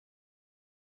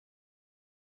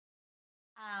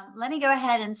Let me go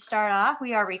ahead and start off.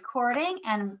 We are recording,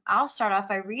 and I'll start off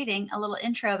by reading a little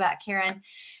intro about Karen.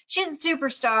 She's a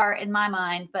superstar in my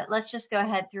mind, but let's just go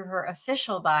ahead through her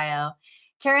official bio.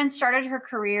 Karen started her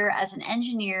career as an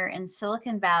engineer in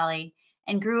Silicon Valley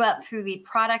and grew up through the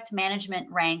product management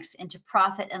ranks into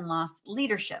profit and loss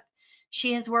leadership.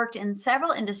 She has worked in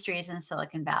several industries in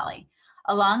Silicon Valley.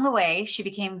 Along the way, she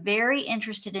became very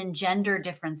interested in gender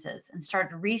differences and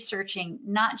started researching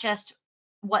not just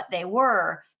what they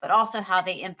were, but also how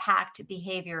they impact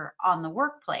behavior on the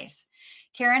workplace.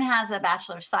 Karen has a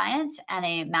Bachelor of Science and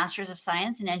a Master's of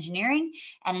Science in Engineering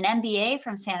and an MBA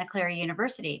from Santa Clara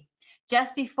University.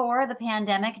 Just before the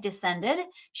pandemic descended,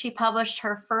 she published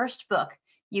her first book,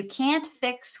 You Can't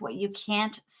Fix What You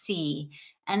Can't See,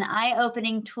 an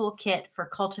eye-opening toolkit for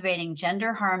cultivating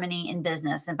gender harmony in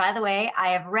business. And by the way, I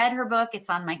have read her book. It's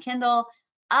on my Kindle.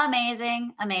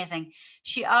 Amazing, amazing.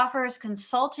 She offers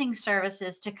consulting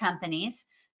services to companies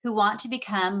who want to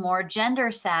become more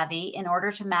gender savvy in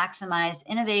order to maximize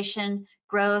innovation,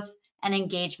 growth, and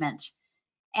engagement.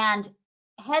 And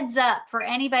heads up for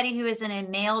anybody who is in a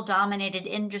male-dominated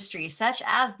industry, such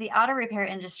as the auto repair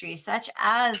industry, such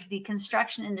as the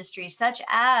construction industry, such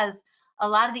as a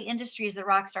lot of the industries that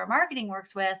Rockstar Marketing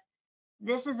works with,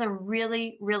 this is a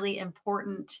really, really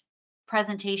important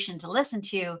presentation to listen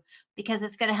to because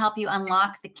it's going to help you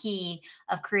unlock the key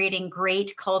of creating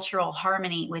great cultural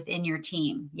harmony within your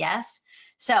team. Yes?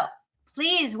 So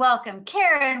please welcome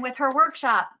Karen with her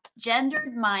workshop,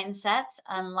 Gendered Mindsets,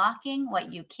 Unlocking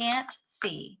What You Can't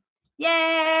See.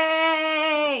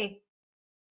 Yay!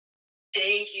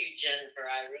 Thank you, Jennifer.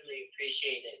 I really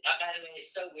appreciate it. By the way,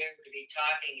 it's so weird to be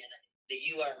talking and the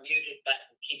 "you are muted"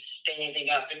 button keeps standing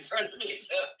up in front of me.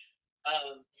 So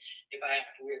if I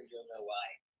act weird, you'll know why.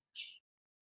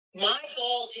 My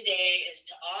goal today is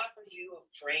to offer you a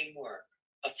framework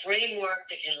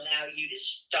that can allow you to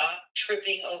stop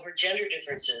tripping over gender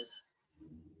differences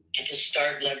and to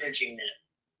start leveraging them.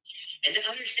 And to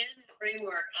understand the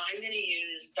framework, I'm going to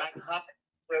use dichotomy,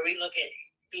 where we look at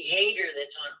behavior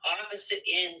that's on opposite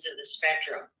ends of the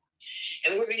spectrum.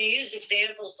 And we're going to use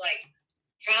examples like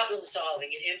problem solving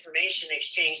and information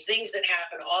exchange, things that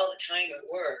happen all the time at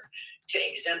work, to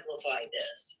exemplify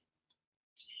this.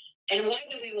 And why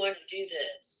do we want to do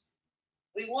this?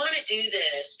 We want to do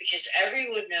this because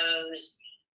everyone knows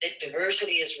that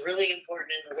diversity is really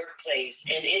important in the workplace,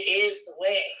 and it is the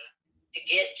way to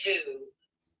get to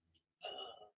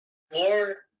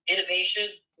more innovation,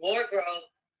 more growth,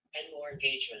 and more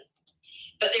engagement.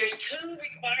 But there's two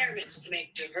requirements to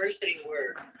make diversity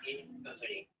work in your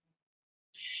company.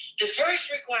 The first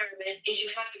requirement is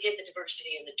you have to get the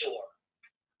diversity in the door.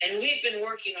 And we've been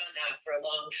working on that for a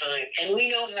long time, and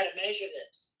we know how to measure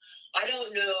this. I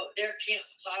don't know, there can't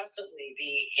possibly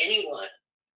be anyone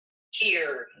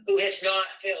here who has not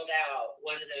filled out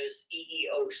one of those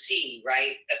EEOC,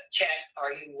 right? Check,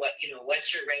 are you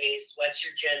what's your race, what's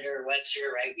your gender, what's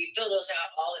your, right? We fill those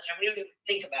out all the time. We don't even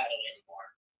think about it anymore.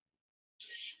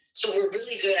 So we're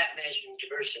really good at measuring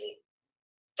diversity.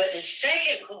 But the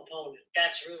second component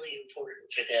that's really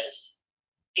important for this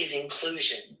is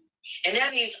inclusion. And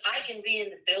that means I can be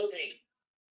in the building,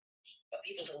 but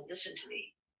people don't listen to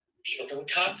me. People don't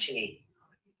talk to me.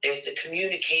 The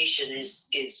communication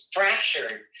is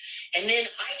fractured. And then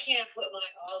I can't put my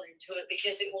all into it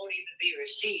because it won't even be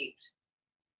received.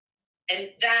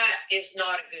 And that is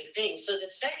not a good thing. So the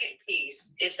second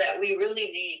piece is that we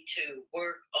really need to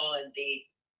work on the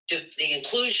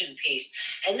inclusion piece.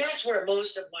 And that's where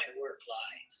most of my work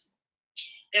lies.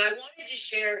 Now, I wanted to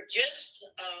share just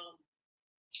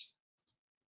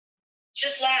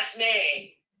last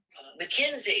May,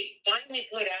 McKinsey finally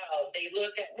put out, they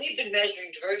looked at, we've been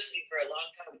measuring diversity for a long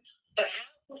time, but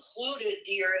how included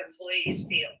do your employees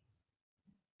feel?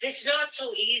 It's not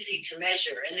so easy to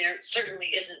measure, and there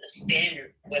certainly isn't a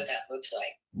standard what that looks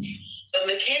like. But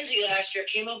McKinsey last year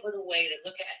came up with a way to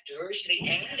look at diversity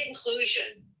and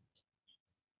inclusion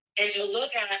and to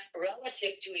look at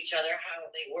relative to each other how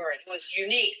they were. It was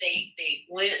unique. They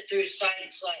went through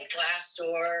sites like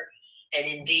Glassdoor and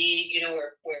Indeed,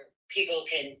 where people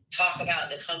can talk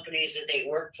about the companies that they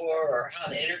work for or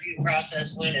how the interview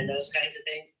process went and those kinds of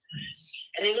things.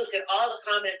 And they looked at all the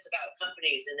comments about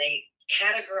companies and they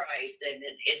categorized them.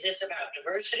 Is this about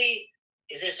diversity?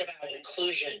 Is this about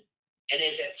inclusion? And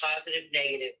is it positive,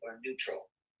 negative, or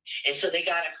neutral? And so they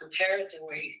got a comparison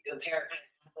where you compare kind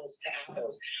of apples to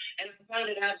apples. And I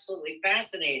found it absolutely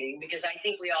fascinating because I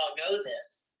think we all know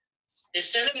this. The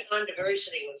sentiment on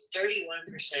diversity was 31%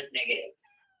 negative.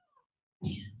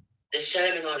 The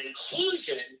sentiment on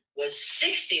inclusion was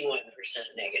 61%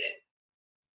 negative.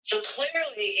 So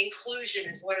clearly, inclusion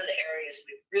is one of the areas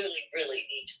we really, really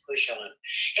need to push on.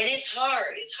 And it's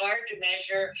hard. It's hard to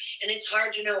measure, and it's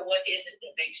hard to know what is it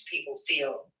that makes people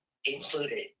feel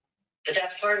included. But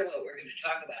that's part of what we're going to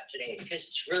talk about today, because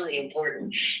it's really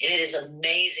important. And it is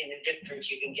amazing the difference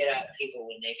you can get out of people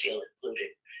when they feel included.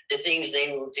 The things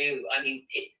they will do. I mean,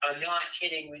 I'm not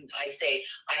kidding when I say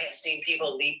I have seen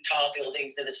people leap tall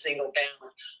buildings in a single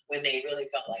bound when they really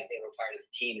felt like they were part of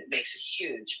the team. It makes a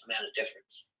huge amount of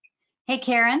difference. Hey,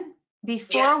 Karen,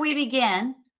 before we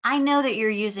begin, I know that you're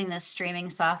using this streaming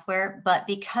software, but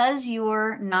because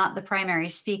you're not the primary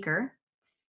speaker,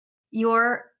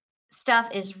 your stuff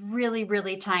is really,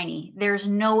 really tiny. There's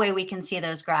no way we can see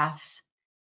those graphs.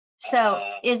 So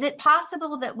is it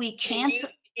possible that we cancel? Can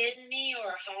you pin me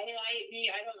or highlight me?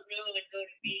 I don't know. And go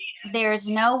to meeting. There's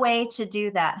no way to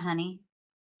do that, honey.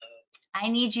 I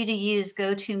need you to use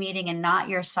GoToMeeting and not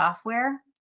your software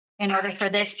in order for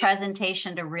this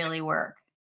presentation to really work.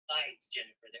 Slides,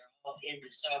 Jennifer, they're all in the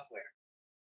software.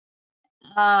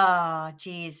 Oh,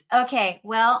 geez. Okay,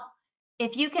 well,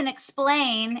 if you can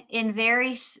explain in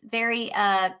very, very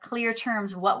clear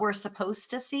terms what we're supposed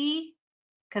to see,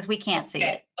 because we can't see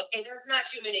it. Okay, there's not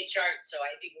too many charts, so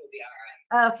I think we'll be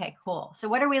all right. Okay, cool. So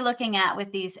what are we looking at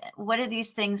with these? What do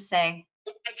these things say?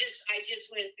 I just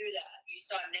went through that. You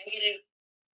saw negative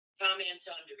comments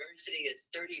on diversity is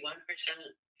 31%,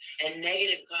 and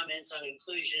negative comments on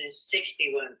inclusion is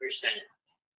 61%.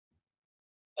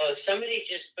 Oh, somebody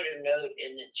just put a note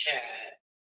in the chat.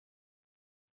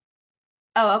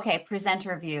 Oh, okay.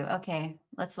 Presenter view. Okay,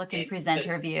 let's look in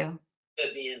presenter view.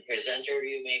 Put me in presenter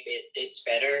view. Maybe it's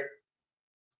better.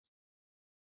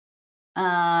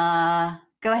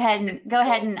 Go ahead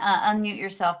and unmute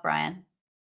yourself, Brian.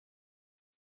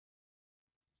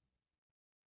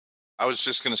 I was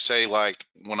just going to say, like,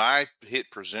 when I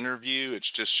hit presenter view, it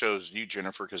just shows you,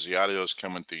 Jennifer, because the audio is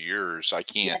coming through yours. I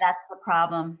can't. Yeah, that's the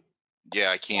problem.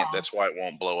 Yeah, I can't. Yeah. That's why it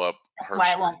won't blow up. That's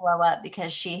why it won't blow up,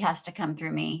 because she has to come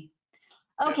through me.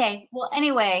 Okay. Yeah. Well,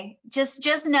 anyway,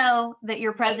 just know that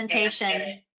your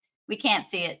presentation, we can't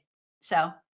see it.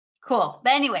 So cool.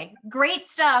 But anyway, great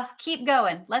stuff. Keep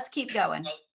going. Let's keep going.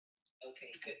 Oh,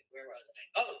 okay, good. Where was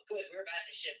I? Oh, good. We're about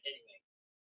to shift anyway.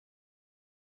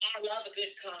 I love a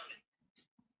good comment.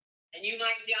 And you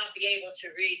might not be able to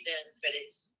read this, but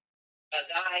it's a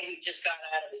guy who just got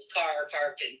out of his car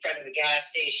parked in front of a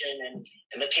gas station, and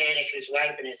a mechanic who's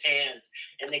wiping his hands.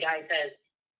 And the guy says,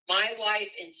 "My wife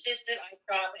insisted I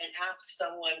stop and ask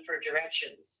someone for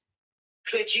directions.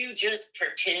 Could you just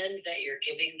pretend that you're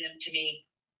giving them to me?"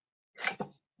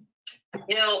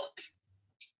 Now,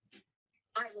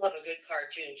 I love a good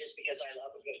cartoon just because I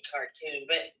love a good cartoon,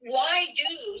 but why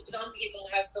do some people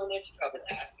have so much trouble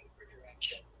asking for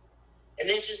direction? And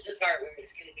this is the part where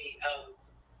it's going to be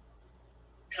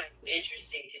kind of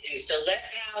interesting to do. So let's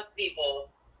have people,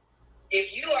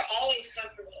 if you are always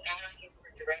comfortable asking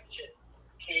for direction,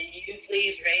 can you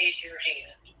please raise your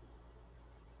hand?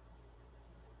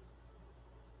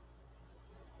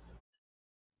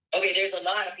 Okay, there's a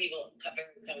lot of people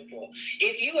very comfortable.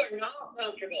 If you are not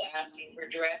comfortable asking for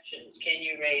directions, can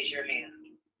you raise your hand?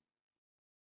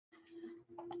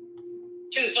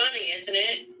 Too funny, isn't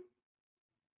it?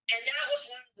 And that was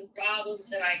one of the problems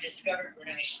that I discovered when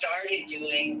I started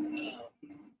doing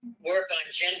work on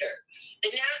gender.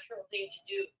 The natural thing to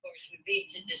do, of course, would be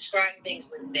to describe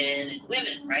things with men and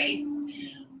women, right?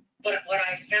 But what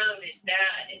I found is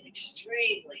that is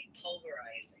extremely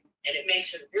polarizing, and it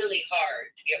makes it really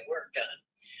hard to get work done.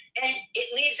 And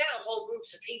it leaves out whole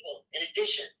groups of people in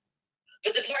addition.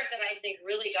 But the part that I think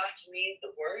really got to me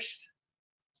the worst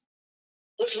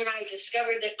was when I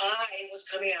discovered that I was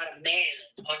coming out of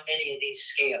man on many of these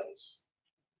scales.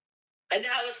 And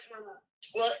that was kind of,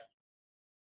 well,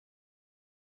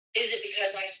 is it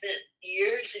because I spent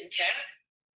years in tech?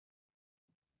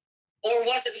 Or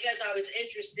was it because I was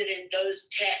interested in those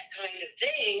tech kind of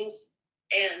things?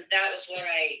 And that was what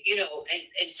I,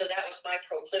 and so that was my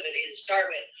proclivity to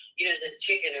start with, this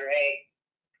chicken or egg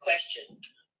question.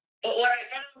 But what I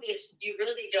found is you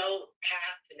really don't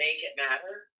have to make it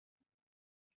matter.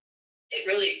 It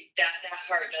really, that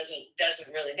part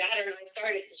doesn't really matter. And I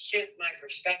started to shift my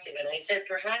perspective, and I said,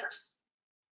 perhaps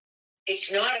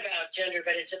it's not about gender,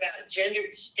 but it's about gender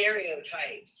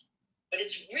stereotypes. But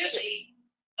it's really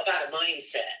about a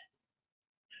mindset.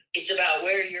 It's about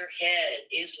where your head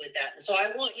is with that. And so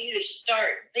I want you to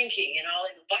start thinking, and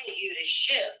I'll invite you to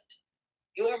shift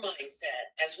your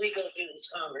mindset as we go through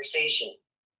this conversation.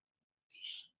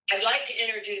 I'd like to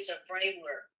introduce a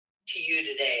framework to you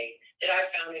today that I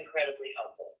found incredibly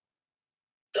helpful.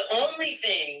 The only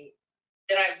thing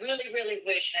that I really, really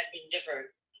wish had been different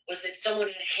was that someone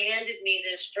had handed me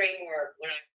this framework when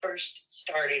I first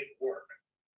started work.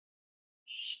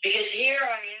 Because here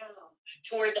I am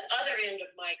toward the other end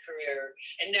of my career,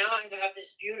 and now I have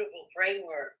this beautiful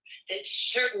framework that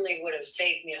certainly would have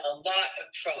saved me a lot of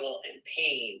trouble and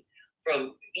pain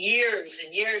from years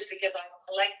and years, because I've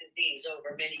collected these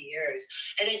over many years,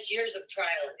 and it's years of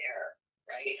trial and error,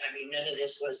 right? I mean, none of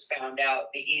this was found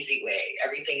out the easy way.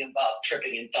 Everything involved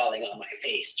tripping and falling on my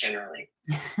face generally.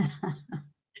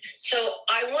 So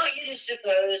I want you to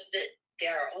suppose that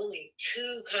there are only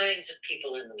two kinds of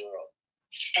people in the world,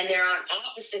 and they're on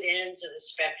opposite ends of the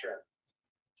spectrum.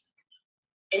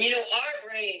 And you know, our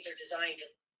brains are designed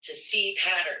to see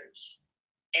patterns.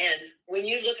 And when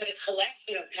you look at a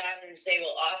collection of patterns, they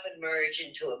will often merge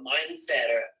into a mindset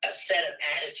or a set of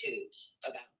attitudes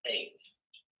about things.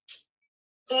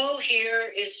 Who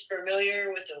here is familiar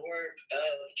with the work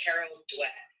of Carol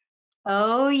Dweck?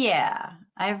 Oh, yeah.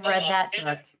 I've read that book.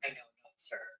 I know,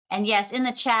 sir. And yes, in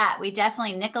the chat, we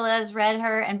definitely, Nicola's read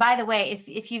her. And by the way,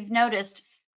 if you've noticed,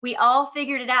 we all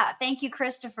figured it out. Thank you,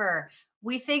 Christopher.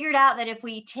 We figured out that if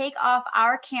we take off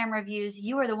our camera views,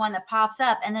 you are the one that pops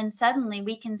up. And then suddenly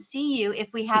we can see you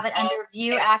if we have it under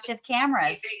view active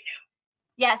cameras.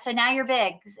 Yeah, so now you're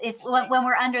big if when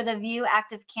we're under the view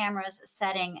active cameras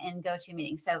setting in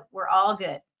GoToMeeting. So we're all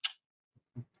good.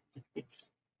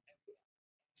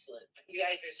 Excellent. You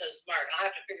guys are so smart. I'll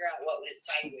have to figure out what went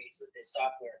sideways with this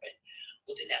software, but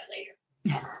we'll do that later.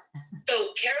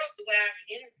 So Carol Dweck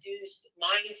introduced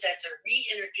mindsets, or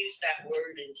reintroduced that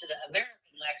word into the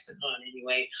American lexicon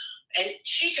anyway. And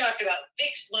she talked about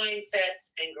fixed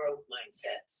mindsets and growth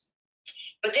mindsets.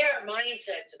 But there are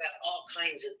mindsets about all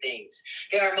kinds of things.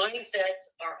 There are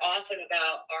mindsets are often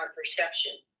about our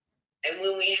perception. And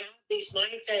when we have these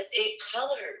mindsets, it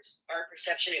colors our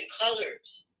perception. It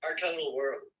colors our total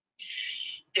world.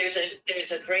 There's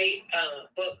a great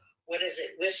book, what is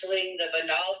it, Whistling the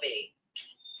Banalby,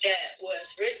 that was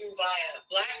written by a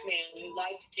Black man who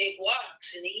liked to take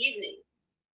walks in the evening.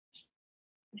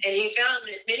 And he found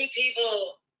that many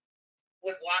people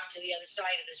would walk to the other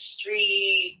side of the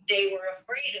street. They were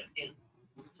afraid of him.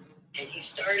 And he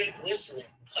started whistling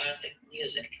classic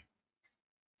music.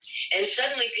 And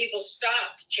suddenly people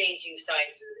stopped changing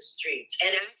sides of the streets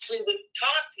and actually would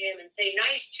talk to him and say,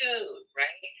 nice tune,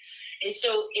 right? And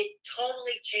so it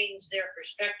totally changed their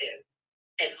perspective.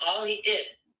 And all he did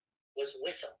was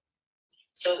whistle.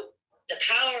 So the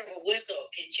power of a whistle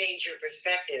can change your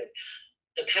perspective.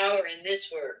 The power in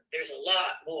this work, there's a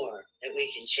lot more that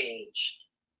we can change.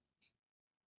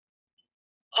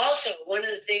 Also, one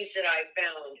of the things that I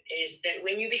found is that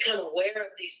when you become aware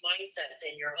of these mindsets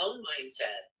and your own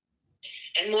mindset,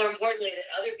 and more importantly, that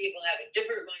other people have a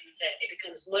different mindset, it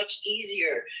becomes much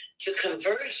easier to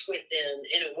converse with them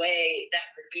in a way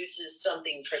that produces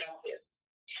something productive.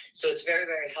 So it's very,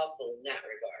 very helpful in that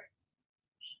regard.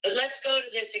 But let's go to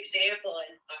this example,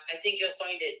 and I think you'll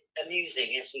find it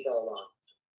amusing as we go along.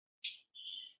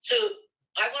 So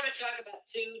I want to talk about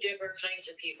two different kinds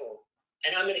of people,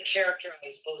 and I'm going to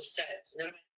characterize both sets. And then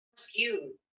I'm going to ask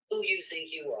you who you think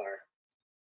you are.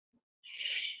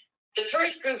 The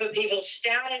first group of people,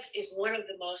 status is one of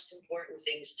the most important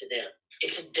things to them.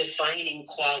 It's a defining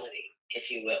quality,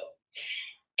 if you will.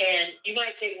 And you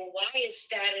might say, well, why is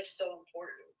status so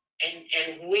important?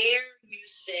 And where you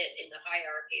sit in the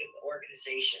hierarchy of the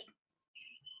organization.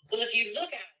 Well, if you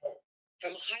look at it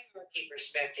from a hierarchy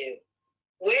perspective,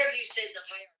 where you sit in the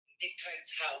hierarchy dictates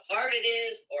how hard it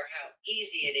is or how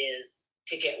easy it is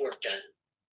to get work done.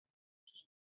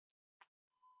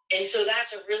 And so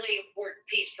that's a really important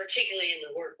piece, particularly in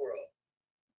the work world.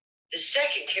 The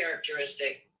second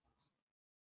characteristic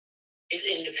is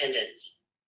independence.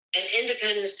 And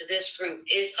independence to this group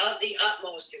is of the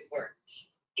utmost importance.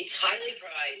 It's highly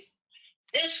prized.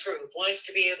 This group wants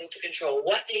to be able to control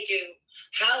what they do,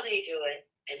 how they do it,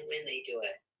 and when they do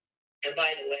it. And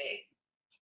by the way,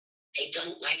 they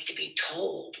don't like to be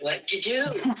told what to do.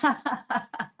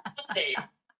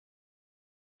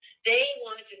 They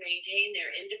want to maintain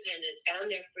their independence and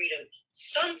their freedom,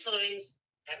 sometimes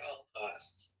at all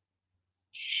costs.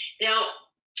 Now,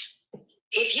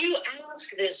 if you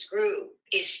ask this group,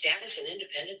 is status and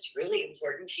independence really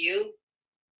important to you?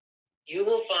 You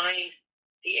will find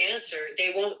the answer.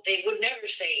 They would never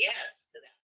say yes to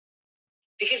that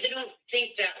because they don't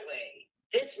think that way.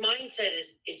 This mindset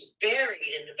is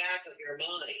buried in the back of your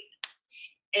mind.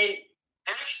 And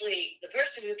actually, the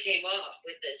person who came up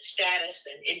with the status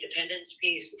and independence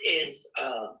piece is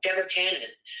Deborah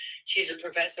Tannen. She's a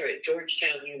professor at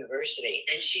Georgetown University,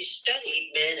 and she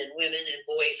studied men and women and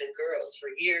boys and girls for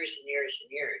years and years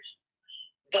and years.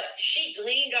 But she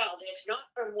gleaned all this not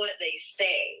from what they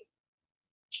say,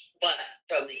 but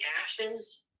from the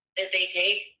actions that they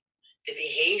take, the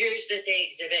behaviors that they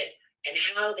exhibit, and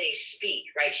how they speak,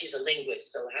 right? She's a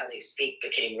linguist, so how they speak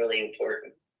became really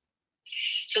important.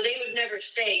 So they would never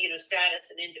say, you know, status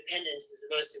and independence is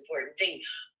the most important thing,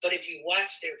 but if you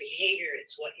watch their behavior,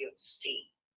 it's what you'll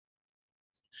see.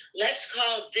 Let's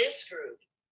call this group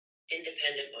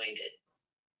independent-minded.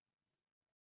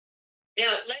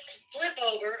 Now, let's flip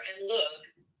over and look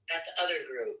at the other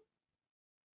group.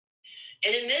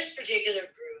 And in this particular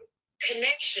group,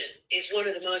 connection is one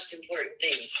of the most important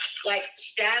things. Like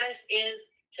status is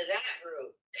to that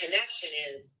group, connection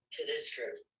is to this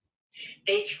group.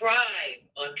 They thrive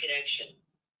on connection.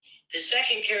 The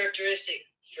second characteristic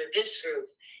for this group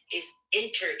is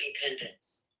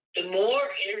interdependence. The more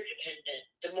interdependent,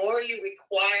 the more you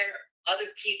require other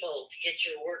people to get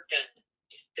your work done,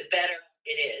 the better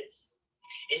it is.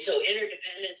 And so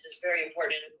interdependence is very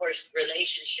important. And of course,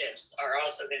 relationships are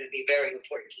also going to be very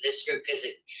important to this group because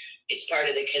it's part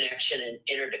of the connection and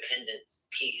interdependence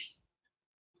piece.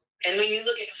 And when you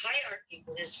look at hierarchy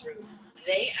for this group,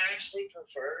 they actually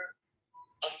prefer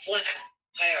a flat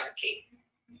hierarchy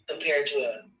compared to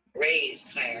a raised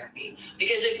hierarchy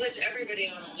because it puts everybody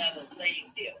on a level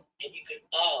playing field and you can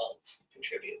all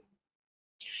contribute.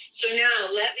 So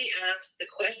now let me ask the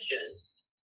question.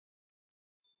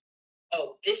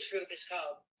 Oh, this group is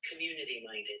called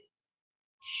community-minded.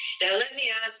 Now let me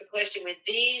ask the question with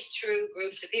these two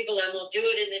groups of people, and we'll do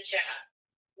it in the chat.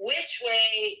 Which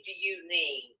way do you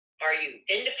lean? Are you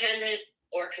independent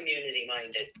or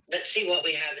community-minded? Let's see what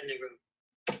we have in the room.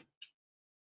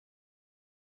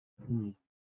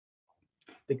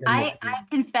 I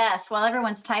confess, while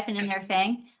everyone's typing in their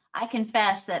thing, I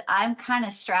confess that I'm kind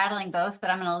of straddling both, but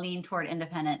I'm going to lean toward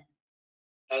independent.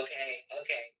 Okay.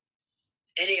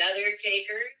 Any other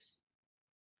takers?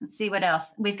 Let's see what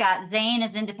else. We've got Zane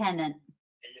is independent.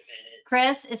 Independent.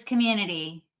 Chris is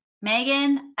community.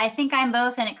 Megan, I think I'm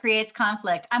both and it creates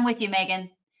conflict. I'm with you, Megan.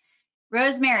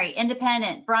 Rosemary,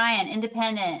 independent. Brian,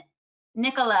 independent.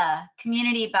 Nicola,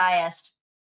 community biased.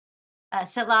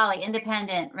 Sitlali,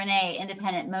 independent. Renee,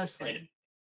 independent mostly.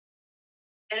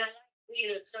 And I like, you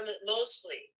know, some of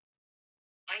mostly.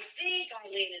 I think I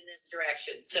lean in this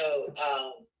direction. So,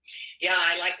 yeah,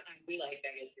 we like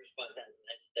Megan's response.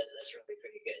 That's really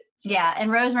pretty good. So. Yeah, and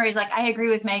Rosemary's like, I agree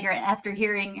with Megan after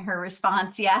hearing her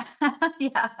response. Yeah,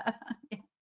 yeah.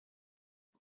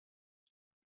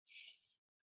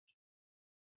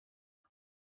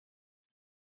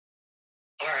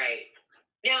 All right.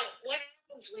 Now, what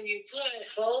happens when you put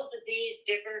both of these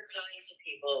different kinds of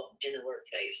people in the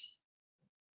workplace?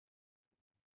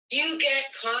 You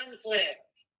get conflict.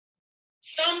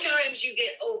 Sometimes you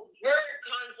get overt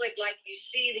conflict, like you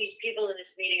see these people in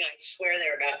this meeting, I swear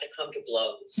they're about to come to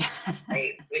blows,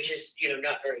 right? Which is, you know,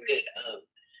 not very good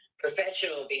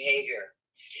professional behavior.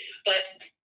 But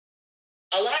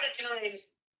a lot of times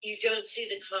you don't see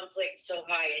the conflict so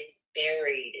high, it's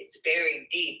buried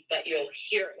deep, but you'll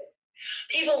hear it.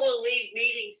 People will leave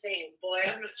meetings saying, boy,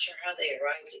 I'm not sure how they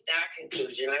arrived at that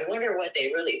conclusion. I wonder what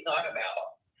they really thought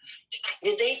about.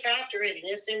 Did they factor in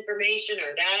this information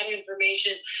or that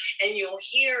information? And you'll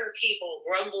hear people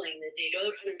grumbling that they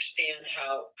don't understand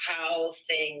how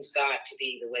things got to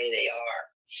be the way they are.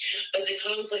 But the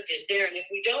conflict is there. And if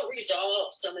we don't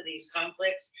resolve some of these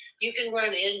conflicts, you can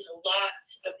run into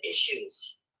lots of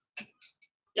issues.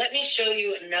 Let me show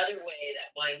you another way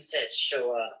that mindsets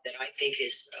show up that I think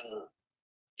is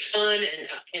fun and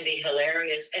can be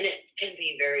hilarious, and it can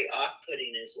be very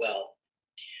off-putting as well.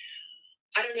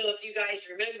 I don't know if you guys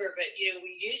remember, but you know,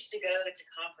 we used to go to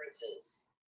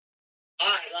conferences.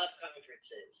 I love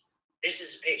conferences. This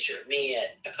is a picture of me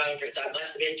at a conference. I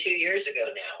must have been 2 years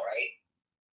ago now, right?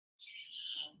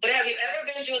 But have you ever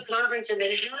been to a conference and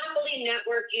been happily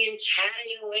networking and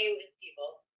chatting away with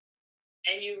people,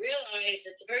 and you realize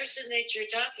that the person that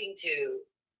you're talking to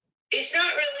is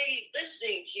not really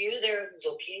listening to you? They're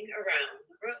looking around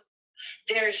the room.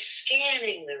 They're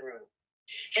scanning the room.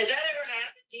 Has that ever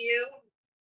happened to you?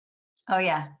 Oh,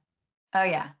 yeah. Oh,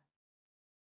 yeah.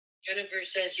 Jennifer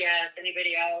says yes.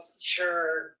 Anybody else?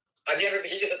 Sure. I've never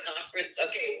been to a conference.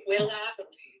 Okay, will happen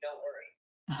to you. Don't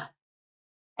worry.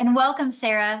 And welcome,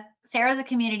 Sarah. Sarah's a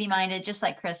community-minded, just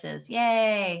like Chris is.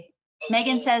 Yay. Oh,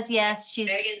 Megan cool. says yes.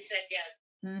 Megan said yes.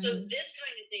 Mm-hmm. So this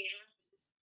kind of thing happens.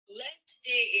 Let's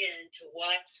dig into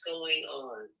what's going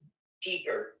on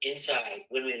deeper inside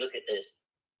when we look at this.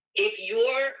 If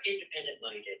you're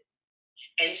independent-minded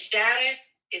and status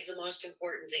is the most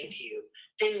important thing to you,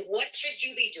 then what should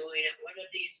you be doing at one of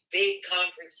these big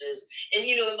conferences? And,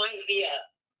 you know, it might be a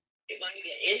It might be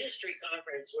an industry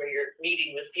conference where you're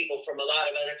meeting with people from a lot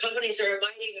of other companies, or it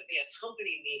might even be a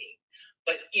company meeting.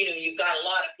 But you've got a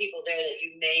lot of people there that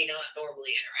you may not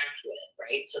normally interact with,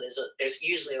 right? So there's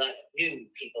usually a lot of new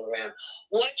people around.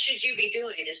 What should you be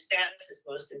doing if status is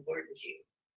most important to you?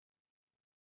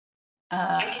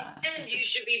 And you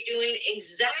should be doing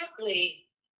exactly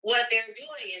what they're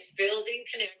doing, is building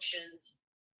connections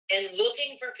and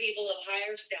looking for people of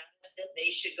higher status that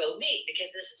they should go meet,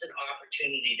 because this is an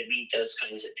opportunity to meet those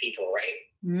kinds of people,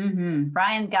 right?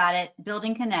 Brian got it.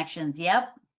 Building connections.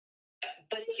 Yep.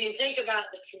 But if you think about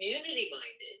the community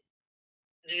minded,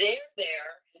 they're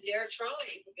there and they're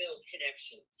trying to build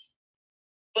connections.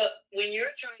 But when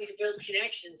you're trying to build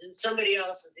connections and somebody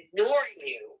else is ignoring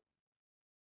you,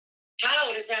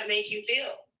 how does that make you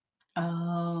feel?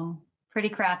 Oh, pretty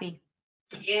crappy.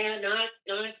 Yeah, not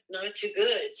too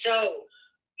good. So,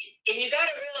 and you got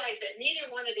to realize that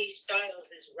neither one of these styles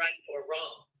is right or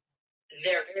wrong.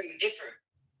 They're very different.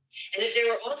 And if there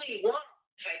were only one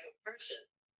type of person,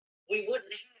 we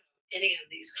wouldn't have any of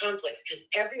these conflicts, because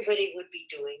everybody would be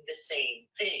doing the same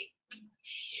thing.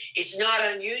 It's not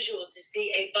unusual to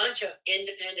see a bunch of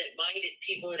independent-minded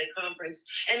people at a conference,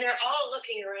 and they're all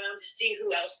looking around to see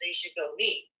who else they should go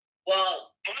meet,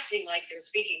 while acting like they're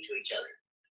speaking to each other.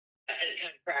 And it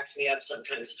kind of cracks me up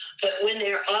sometimes. But when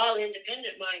they're all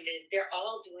independent-minded, they're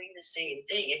all doing the same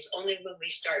thing. It's only when we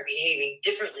start behaving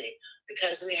differently,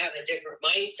 because we have a different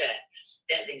mindset,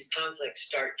 that these conflicts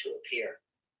start to appear.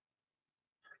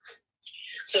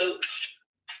 So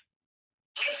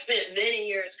I spent many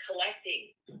years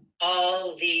collecting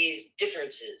all these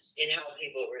differences in how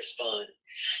people respond.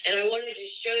 And I wanted to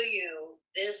show you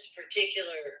this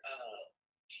particular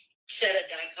set of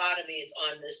dichotomies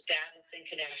on the status and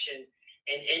connection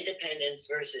and independence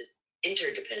versus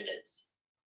interdependence.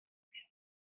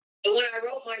 But when I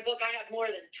wrote my book, I have more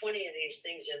than 20 of these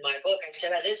things in my book. I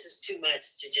said, this is too much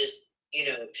to just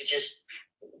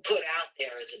put out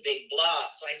there as a big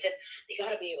blob. So I said, you got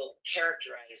to be able to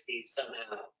characterize these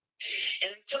somehow.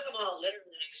 And I took them all literally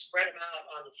and I spread them out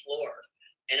on the floor.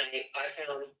 And I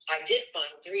did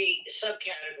find 3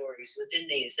 subcategories within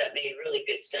these that made really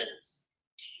good sense.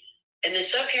 And the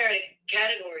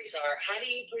subcategories are, how do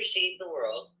you perceive the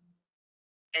world?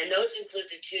 And those include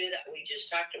the 2 that we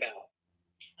just talked about.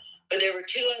 But there were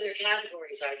 2 other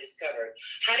categories I discovered.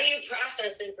 How do you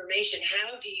process information?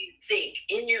 How do you think?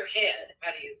 In your head,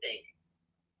 how do you think?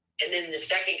 And then the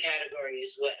second category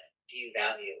is, what do you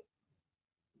value?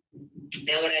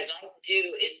 Now, what I'd like to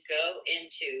do is go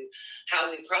into how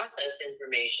we process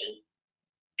information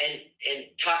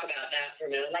and talk about that for a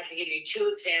minute. I'd like to give you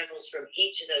 2 examples from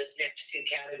each of those next 2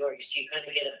 categories so you kind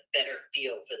of get a better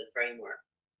feel for the framework.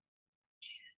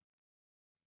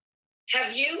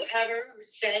 Have you ever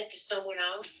said to someone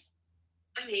else,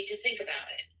 I need to think about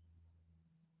it?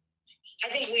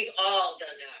 I think we've all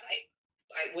done that.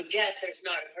 I would guess there's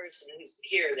not a person who's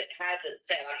here that hasn't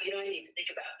said, I need to think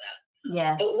about that.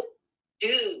 Yes. But what we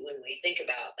do when we think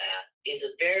about that is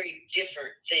a very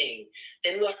different thing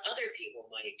than what other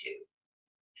people might do.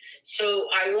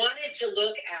 So I wanted to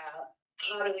look at,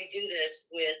 how do we do this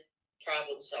with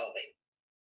problem solving?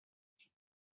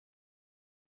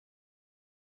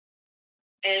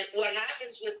 And what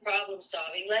happens with problem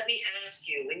solving, let me ask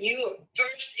you, when you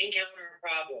first encounter a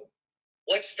problem,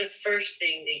 what's the first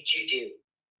thing that you do?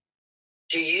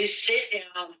 Do you sit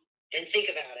down and think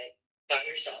about it by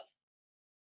yourself?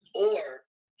 Or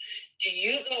do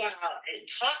you go out and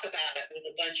talk about it with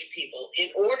a bunch of people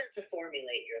in order to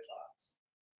formulate your thoughts?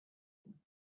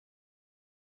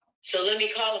 So let me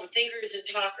call them thinkers and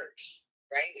talkers,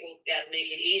 right? That'll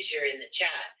make it easier in the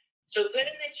chat. So put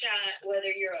in the chat whether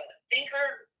you're a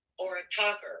thinker or a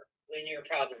talker when you're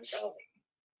problem solving.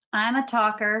 I'm a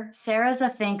talker. Sarah's a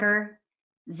thinker.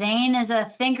 Zane is a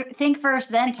thinker. Think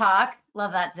first, then talk.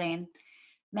 Love that, Zane.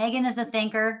 Megan is a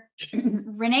thinker.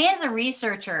 Renee is a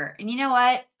researcher. And you know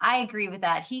what? I agree with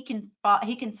that. He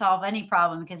can solve any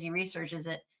problem because he researches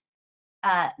it.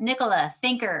 Nicola,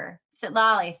 thinker.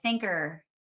 Sitlali, thinker.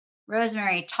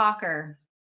 Rosemary, talker.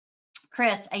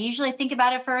 Chris, I usually think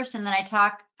about it first and then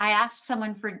I ask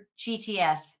someone for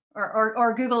GTS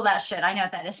or Google that shit. I know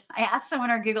what that is. I ask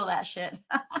someone or Google that shit.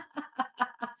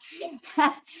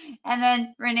 And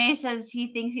then Renee says he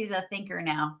thinks he's a thinker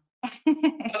now. Oh,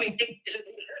 he thinks he's a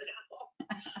thinker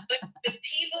now. But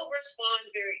people respond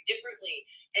very differently,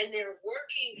 and they're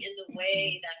working in the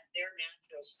way that's their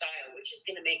natural style, which is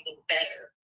going to make them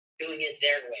better doing it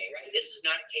their way, right? This is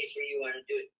not a case where you want to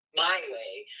do it my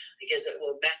way, because it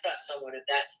will mess up someone if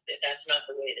that's not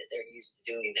the way that they're used to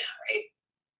doing that, right?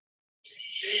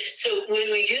 So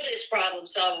when we do this problem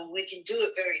solving, we can do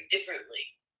it very differently.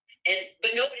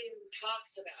 But nobody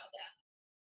talks about that.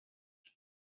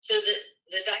 So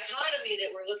the dichotomy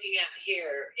that we're looking at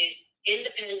here is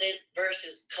independent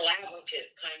versus collaborative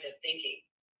kind of thinking.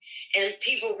 And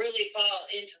people really fall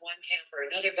into one camp or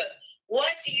another. But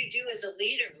what do you do as a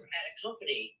leader at a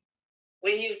company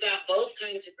when you've got both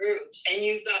kinds of groups and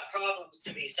you've got problems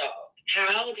to be solved?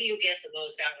 How do you get the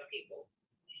most out of people?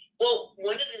 Well,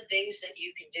 one of the things that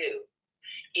you can do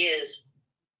is,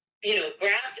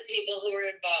 grab the people who are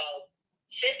involved,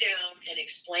 sit down and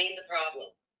explain the problem,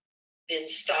 then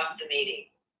stop the meeting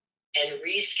and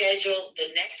reschedule the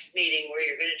next meeting where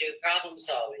you're going to do problem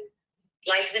solving,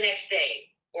 like the next day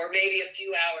or maybe a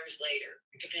few hours later.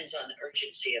 It depends on the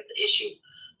urgency of the issue.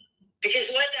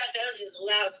 Because what that does is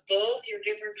allows both your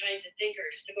different kinds of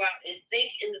thinkers to go out and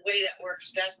think in the way that works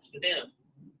best for them.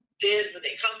 Then when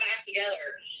they come back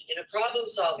together in a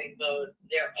problem-solving mode,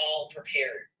 they're all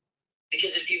prepared.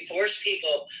 Because if you force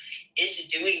people into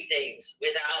doing things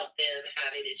without them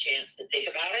having a chance to think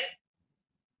about it,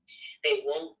 they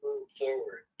won't move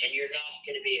forward, and you're not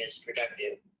going to be as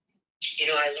productive.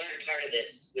 I learned part of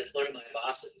this with one of my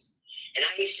bosses, and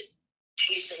I used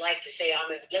to like to say,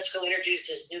 let's go introduce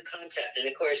this new concept. And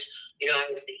of course,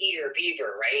 I was the eager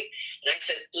beaver, right? And I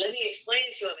said, let me explain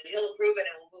it to him and he'll approve it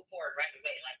and we'll move forward right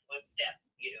away, like one step,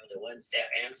 the one step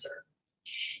answer.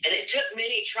 And it took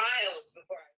many trials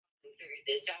before I finally figured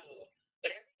this out.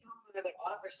 But every time I would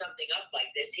offer something up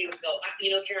like this, he would go,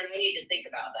 Karen, I need to think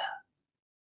about that.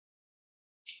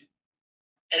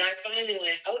 And I finally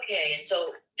went, okay. And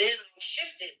so then I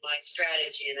shifted my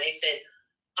strategy and I said,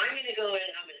 I'm going to go in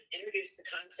and I'm going to introduce the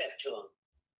concept to him.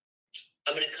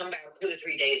 I'm going to come back 2 or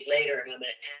 3 days later and I'm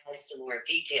going to add some more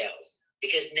details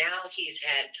because now he's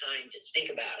had time to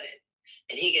think about it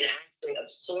and he can actually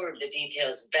absorb the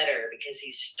details better because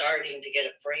he's starting to get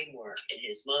a framework in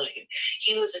his mind.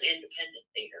 He was an independent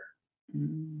thinker.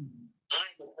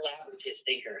 I'm a collaborative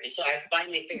thinker. And so I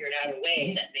finally figured out a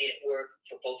way that made it work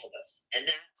for both of us. And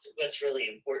that's what's really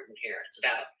important here. It's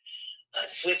about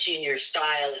switching your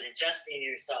style and adjusting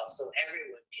yourself so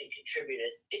everyone can contribute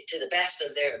to the best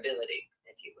of their ability,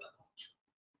 if you will.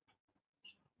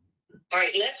 All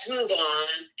right, let's move on.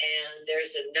 And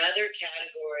there's another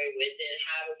category within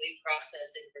how do we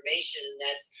process information, and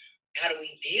that's how do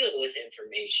we deal with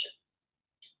information.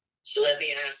 So let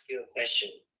me ask you a question.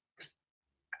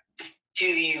 Do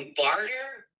you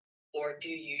barter or do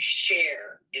you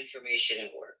share information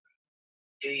at work?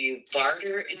 Do you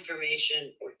barter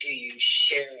information or do you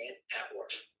share it at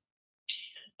work?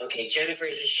 Okay,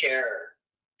 Jennifer's a sharer.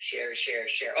 Share.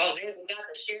 Oh man, we got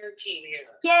the share team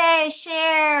here. Yay,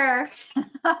 share.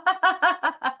 But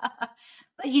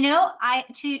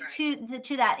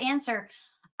to that answer,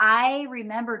 I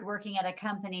remembered working at a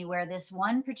company where this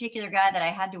one particular guy that I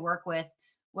had to work with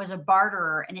was a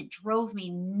barterer, and it drove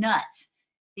me nuts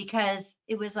because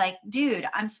it was like, dude,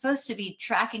 I'm supposed to be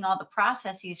tracking all the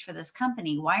processes for this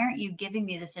company. Why aren't you giving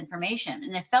me this information?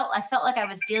 And I felt like I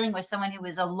was dealing with someone who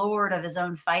was a lord of his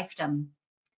own fiefdom.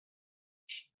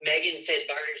 Megan said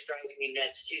barter drives me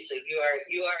nuts too. So you are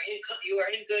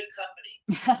in good company.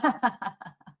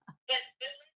 But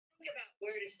let's think about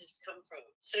where does this come from.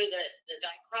 So the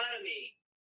dichotomy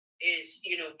is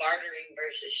bartering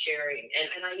versus sharing,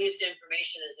 and I used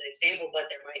information as an example, but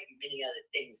there might be many other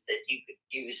things that you could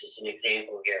use as an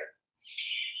example here.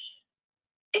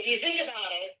 If you think about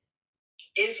it,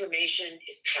 information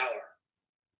is power.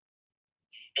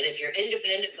 And if you're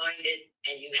independent minded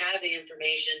and you have the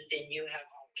information, then you have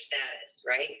status,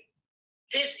 right?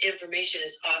 This information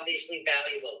is obviously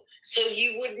valuable, so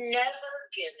you would never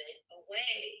give it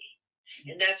away.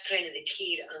 And that's kind of the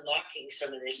key to unlocking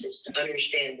some of this, is to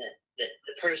understand the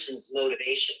person's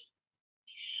motivation.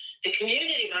 The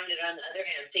community minded, on the other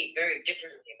hand, think very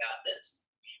differently about this.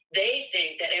 They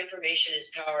think that information is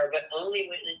power, but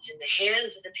only when it's in the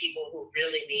hands of the people who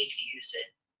really need to use it.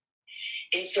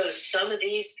 And so some of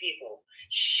these people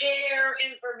share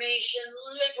information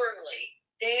liberally.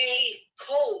 They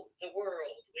coat the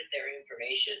world with their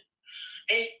information.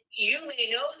 And you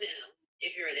may know them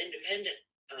if you're an independent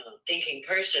thinking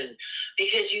person,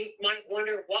 because you might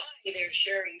wonder why they're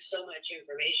sharing so much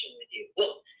information with you.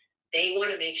 Well, they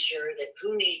want to make sure that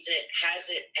who needs it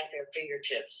has it at their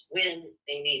fingertips when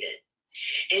they need it.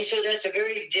 And so that's a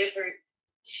very different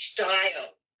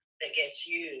style that gets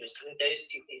used with those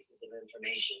two pieces of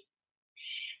information.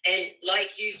 And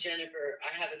like you, Jennifer,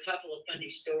 I have a couple of funny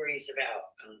stories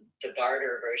about the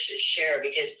barter versus share,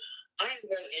 because I'm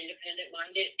very independent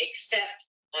minded, except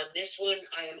on this one,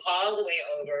 I am all the way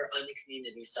over on the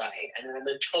community side, and I'm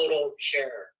a total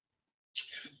sharer.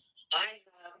 I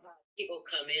have people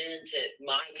come into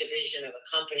my division of a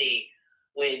company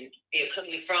when you're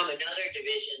coming from another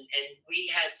division, and we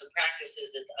had some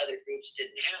practices that the other groups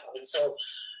didn't have. And so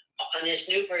on this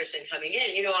new person coming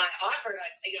in, I offered,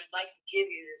 I'd like to give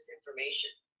you this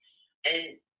information.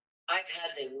 And I've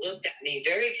had them look at me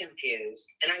very confused.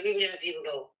 And I've even had people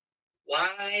go,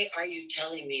 why are you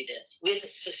telling me this? With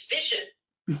suspicion.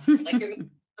 Like you're doing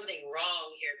something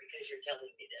wrong here because you're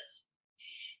telling me this.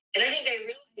 And I think they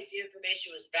realized the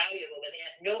information was valuable, but they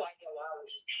had no idea why I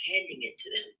was just handing it to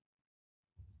them.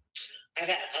 I've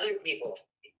had other people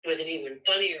with an even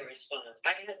funnier response.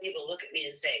 I've had people look at me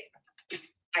and say,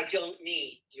 I don't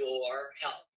need your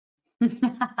help. At the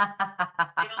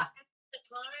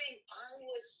time, I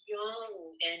was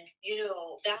young, and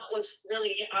that was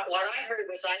really what I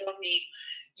heard was, I don't need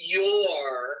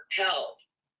your help.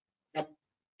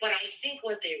 But I think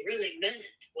what they really meant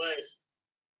was,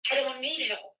 I don't need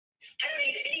help. I don't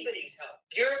need anybody's help.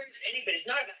 Yours, anybody's.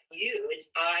 Not about you. It's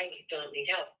I don't need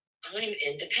help. I'm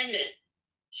independent.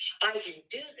 I can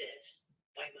do this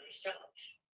by myself.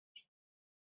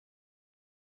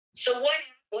 So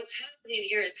what's happening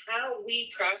here is how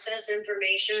we process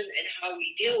information and how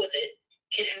we deal with it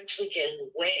can actually get in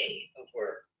the way of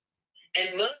work.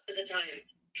 And most of the time,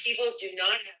 people do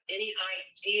not have any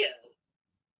idea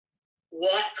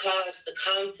what caused the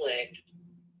conflict,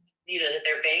 that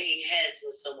they're banging heads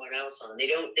with someone else on.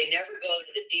 They never go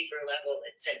to the deeper level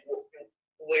and say,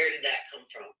 where did that come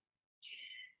from?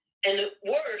 And the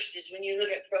worst is when you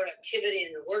look at productivity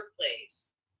in the workplace.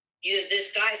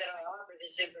 This guy that I offered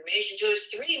this information to,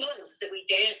 is 3 months that we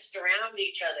danced around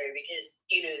each other because,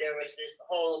 there was this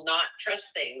whole not trust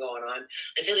thing going on,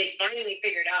 until he finally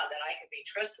figured out that I could be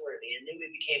trustworthy. And then we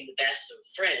became the best of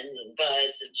friends and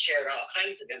buds and shared all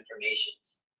kinds of information.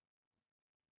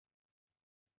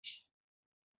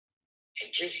 I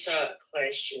just saw a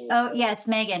question. Oh, yeah, it's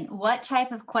Megan. What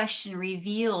type of question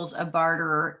reveals a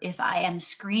barterer if I am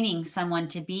screening someone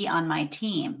to be on my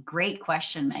team? Great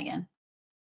question, Megan.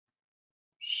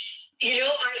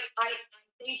 I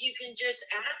think you can just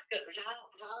ask them,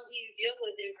 how do you deal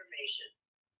with information?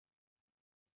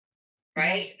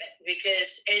 Right? Yeah.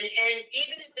 Because, and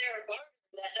even if they're a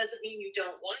barterer, that doesn't mean you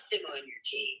don't want them on your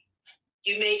team.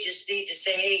 You may just need to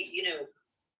say, hey,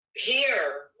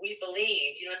 here we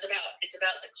believe, it's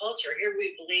about the culture. Here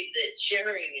we believe that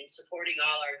sharing and supporting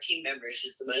all our team members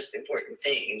is the most important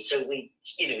thing. And so we,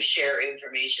 share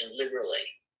information liberally,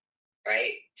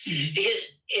 right? Mm-hmm. Because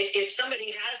if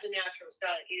somebody has a natural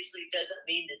style, it usually doesn't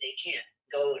mean that they can't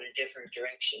go in a different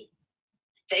direction.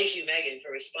 Thank you, Megan,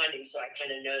 for responding. So I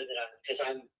kind of know that because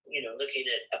I'm, looking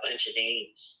at a bunch of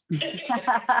names. So I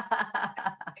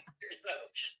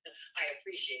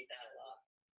appreciate that a lot.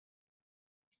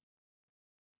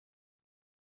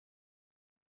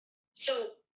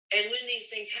 So, and when these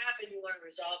things happen, you want to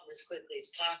resolve them as quickly as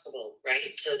possible,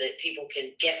 right? So that people can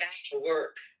get back to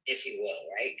work, if you will,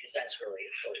 right? Because that's really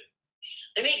important.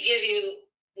 Let me give you,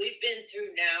 we've been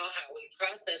through now how we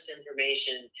process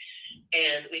information,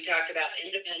 and we talked about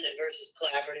independent versus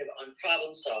collaborative on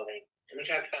problem solving, and we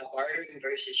talked about bartering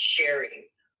versus sharing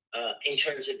in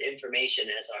terms of information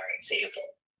as our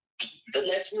example. But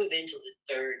let's move into the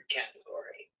third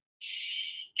category.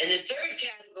 And the third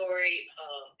category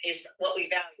is what we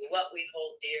value, what we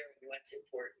hold dear, and what's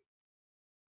important.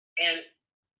 And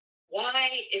why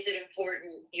is it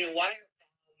important? Why are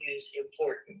values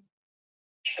important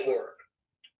at work?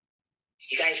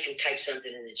 You guys can type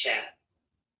something in the chat.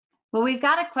 Well, we've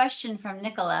got a question from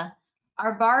Nicola.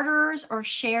 Are barterers or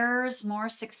sharers more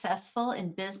successful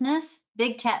in business?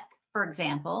 Big tech, for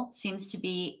example, seems to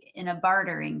be in a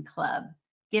bartering club,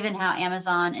 given how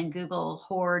Amazon and Google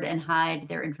hoard and hide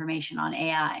their information on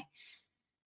AI.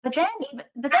 But then, you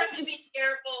have to be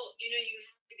careful. You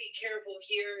have to be careful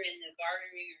here in the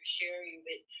bartering or sharing.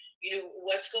 But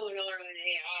what's going on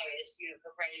AI is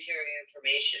proprietary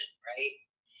information, right?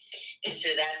 And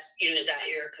so that's is that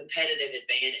your competitive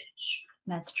advantage?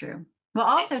 That's true. Well,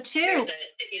 also too, there's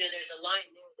a line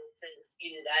there that says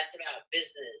that's about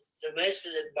business. So most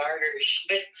of the barters,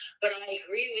 but I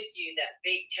agree with you that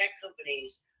big tech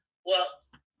companies. Well,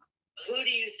 who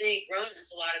do you think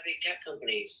runs a lot of big tech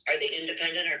companies? Are they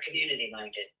independent or community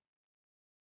minded?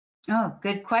 Oh,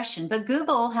 good question. But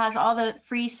Google has all the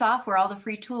free software, all the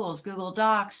free tools, Google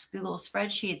Docs, Google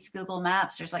Spreadsheets, Google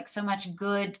Maps. There's like so much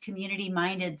good community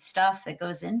minded stuff that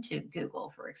goes into Google,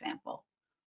 for example.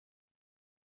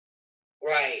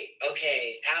 Right.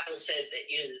 Okay. Apple said that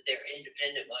that they're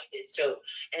independent minded. So,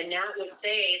 and that would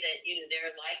say that their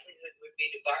likelihood would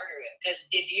be to barter it, because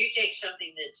if you take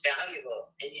something that's valuable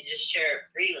and you just share it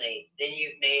freely, then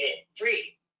you've made it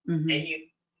free, and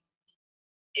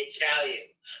it's value.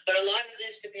 But a lot of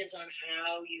this depends on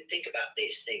how you think about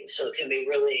these things. So it can be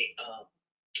really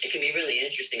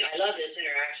interesting. I love this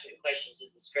interaction and questions.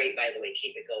 This is great, by the way.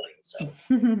 Keep it going. So,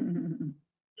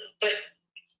 but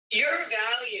your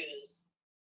values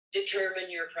determine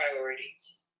your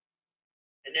priorities.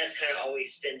 And that's kind of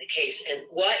always been the case. And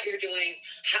what you're doing,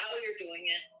 how you're doing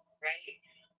it, right,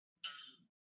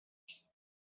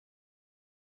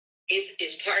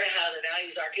 is part of how the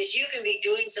values are. Because you can be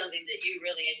doing something that you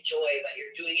really enjoy, but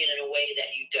you're doing it in a way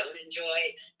that you don't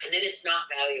enjoy, and then it's not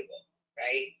valuable,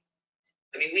 right?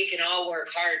 I mean, we can all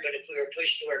work hard, but if we were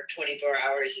pushed to work 24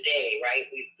 hours a day, right,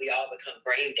 we all become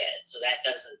brain dead. So that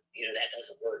doesn't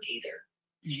work either.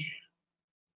 Mm-hmm.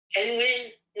 And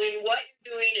when what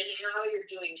you're doing and how you're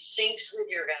doing syncs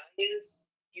with your values,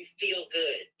 you feel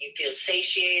good. You feel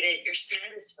satiated. You're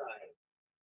satisfied.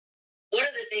 One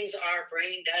of the things our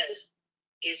brain does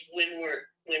is when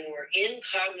we're in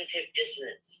cognitive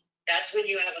dissonance, that's when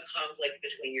you have a conflict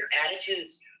between your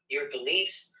attitudes, your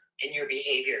beliefs, and your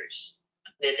behaviors.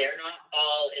 That they're not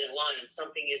all in alignment.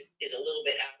 Something is a little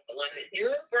bit out of alignment.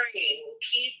 Your brain will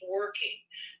keep working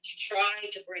to try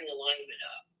to bring alignment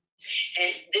up.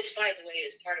 And this, by the way,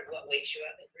 is part of what wakes you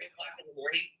up at 3 o'clock in the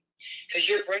morning, because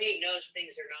your brain knows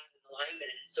things are not in alignment,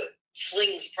 and so it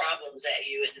slings problems at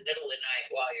you in the middle of the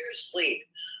night while you're asleep,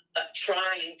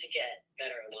 trying to get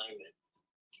better alignment.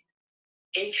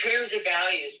 In terms of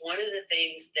values, one of the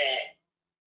things that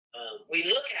we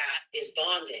look at is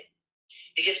bonding,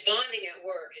 because bonding at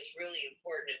work is really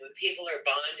important. And when people are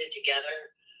bonded together,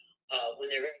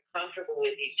 when they're very comfortable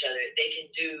with each other, they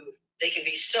can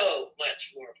be so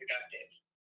much more productive.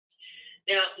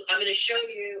 Now, I'm going to show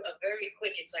you a very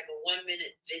quick, it's like a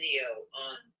 1-minute video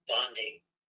on bonding.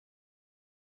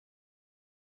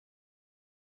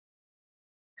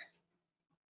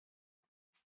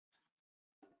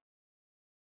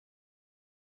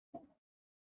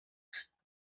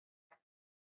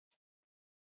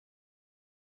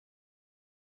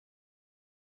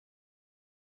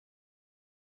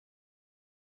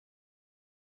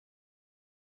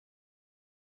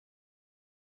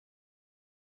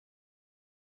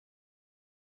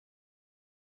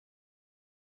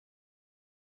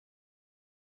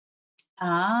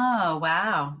 Oh,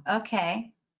 wow. Okay.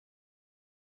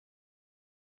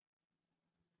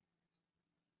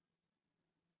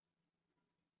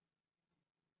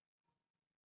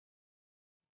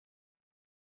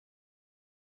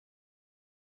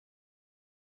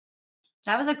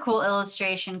 That was a cool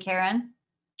illustration, Karen.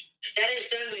 That is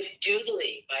done with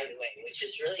Doodly, by the way, which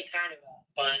is really kind of a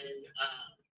fun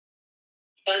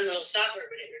little software,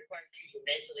 but it requires you to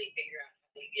mentally figure out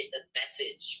how to get the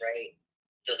message right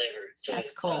delivered. So that's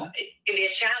cool. It can be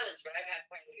a challenge, but I've had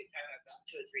quite a good time. I've got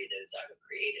 2 or 3 of those I've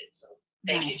created. So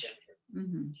thank you, Jennifer.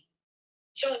 Mm-hmm.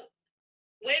 So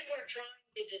when we're trying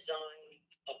to design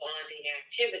a bonding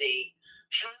activity,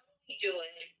 how do we do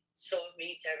it so it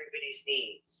meets everybody's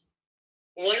needs?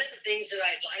 One of the things that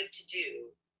I'd like to do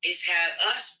is have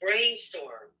us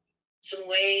brainstorm some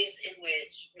ways in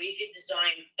which we could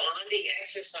design bonding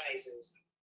exercises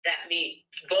that meet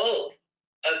both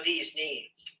of these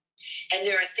needs. And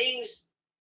there are things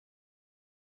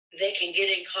that can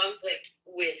get in conflict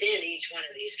within each one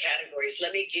of these categories.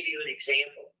 Let me give you an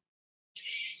example.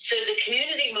 So the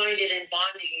community-minded and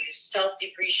bonding use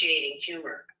self-depreciating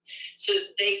humor. So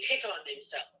they pick on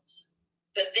themselves.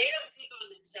 But they don't pick on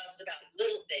themselves about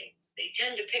little things. They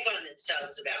tend to pick on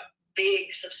themselves about big,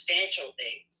 substantial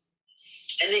things.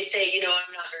 And they say,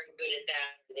 I'm not very good at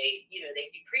that. They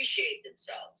depreciate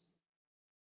themselves.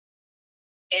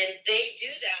 And they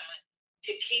do that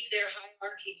to keep their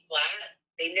hierarchy flat.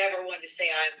 They never want to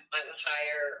say, I'm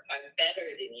better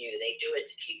than you. They do it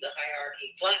to keep the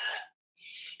hierarchy flat.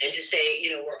 And to say,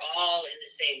 we're all in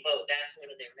the same boat. That's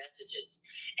one of their messages.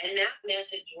 And that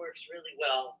message works really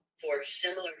well for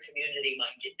similar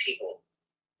community-minded people.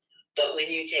 But when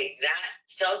you take that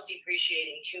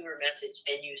self-depreciating humor message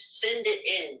and you send it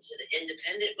into the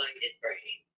independent-minded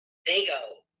brain, they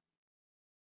go,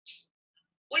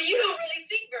 well, you don't really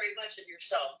think very much of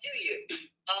yourself, do you?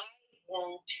 I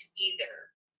won't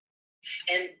either.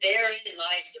 And therein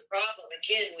lies the problem.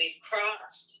 Again, we've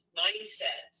crossed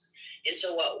mindsets. And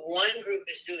so what one group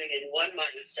is doing in one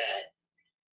mindset,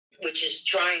 which is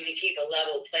trying to keep a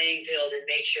level playing field and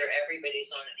make sure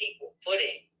everybody's on an equal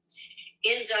footing,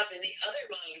 ends up in the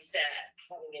other mindset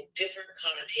having a different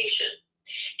connotation.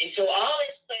 And so all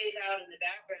this plays out in the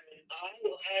background, and I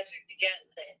will hazard to guess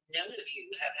that none of you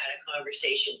have had a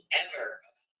conversation ever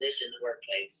about this in the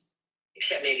workplace,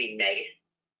 except maybe Megan.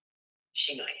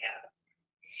 She might have.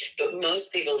 But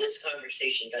most people, this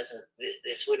conversation doesn't,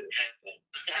 this wouldn't happen.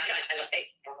 I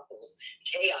like problems.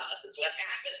 Chaos is what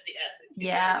happens. Yes.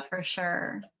 Yeah, for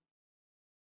sure.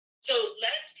 So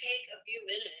let's take a few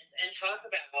minutes and talk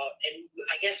about, and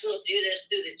I guess we'll do this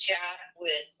through the chat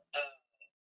with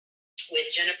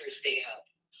Jennifer's big help.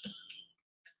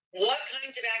 What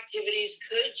kinds of activities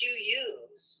could you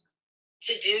use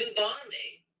to do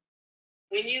bonding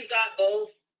when you've got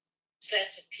both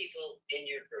sets of people in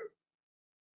your group?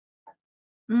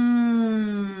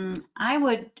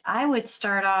 I would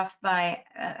start off by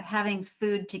having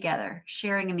food together,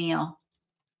 sharing a meal.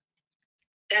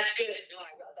 That's good. No,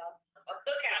 I wrote that. A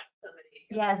cookout. Somebody.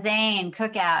 Yeah, Zane,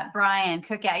 cookout, Brian,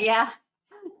 cookout. Yeah.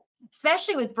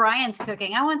 Especially with Brian's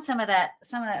cooking. I want some of that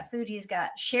food he's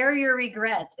got. Share your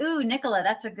regrets. Ooh, Nicola,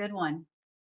 that's a good one.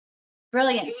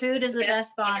 Brilliant. Food is the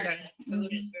best bonder.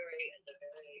 Food is a very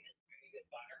good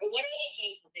bonder. But what other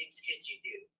kinds of things could you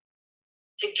do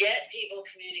to get people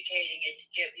communicating and to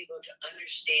get people to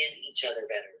understand each other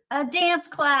better? A dance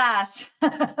class.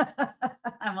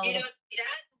 I'm a You little... know,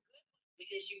 that's good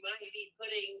because you might be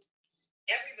putting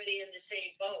everybody in the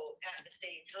same boat at the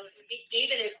same time.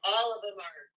 Even if all of them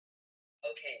are,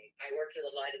 okay, I worked with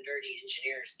a lot of nerdy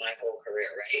engineers my whole career,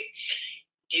 right?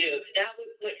 You know, that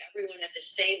would put everyone at the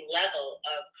same level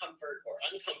of comfort or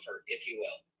uncomfort, if you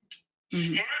will.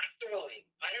 Axe throwing.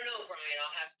 I don't know, Brian.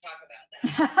 I'll have to talk about that.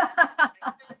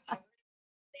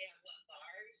 They have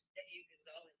bars that you can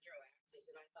go and throw axes,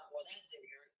 and I thought, well, that's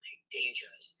inherently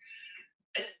dangerous.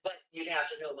 But you'd have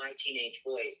to know my teenage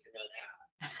boys to know that.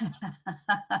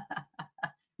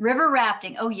 River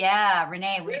rafting. Oh yeah,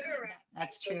 Renee. River rafting.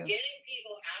 That's so true. Getting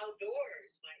people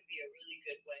outdoors might be a really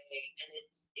good way,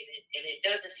 and it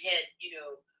doesn't hit, you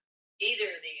know,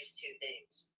 either of these two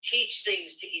things. Teach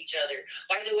things to each other.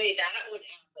 By the way, that one,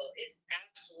 Apple, is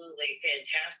absolutely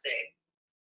fantastic.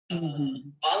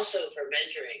 Also for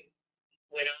mentoring.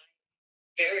 When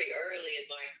very early in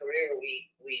my career, we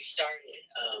started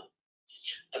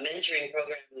a mentoring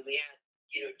program, and we had,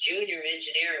 you know, junior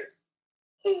engineers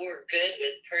who were good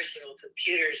with personal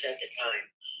computers at the time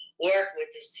work with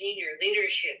the senior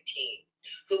leadership team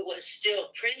who was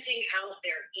still printing out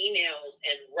their emails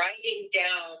and writing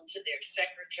down to their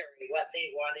secretary what they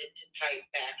wanted to type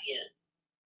back in.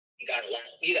 You gotta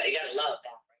love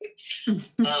that, right?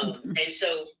 And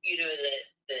so, you know,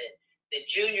 the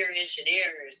junior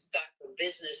engineers got some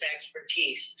business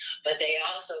expertise, but they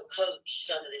also coached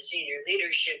some of the senior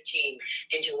leadership team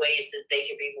into ways that they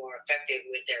could be more effective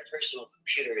with their personal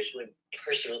computers when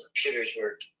personal computers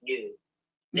were new.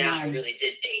 Now, I really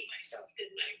did date myself,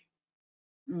 didn't I?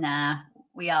 Nah,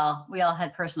 we all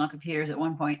had personal computers at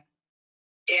one point.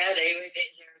 Yeah, they're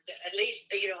at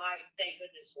least, you know, I thank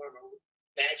goodness for them.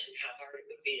 Imagine how hard it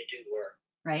would be to do work.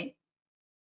 Right.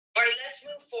 All right, let's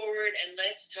move forward and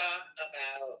let's talk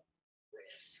about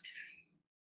risk.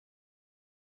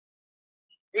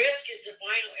 Risk is the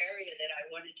final area that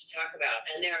I wanted to talk about,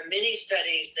 and there are many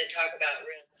studies that talk about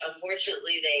risk.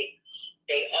 Unfortunately,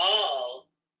 they all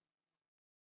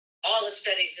the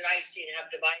studies that I've seen have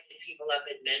divided people up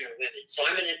in men or women. So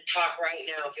I'm going to talk right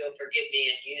now, if you'll forgive me,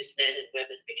 and use men and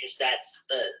women because that's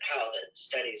how the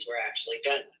studies were actually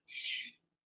done.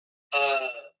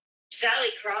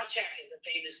 Sally Krawcheck is a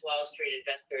famous Wall Street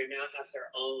investor and now has her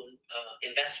own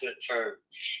investment firm.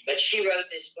 But she wrote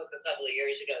this book a couple of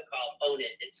years ago called Own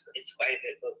It. It's quite a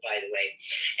good book, by the way.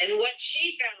 And what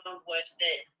she found was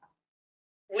that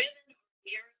women are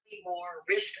inherently more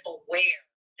risk aware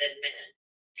than men.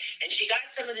 And she got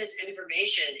some of this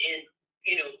information in,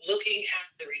 you know, looking at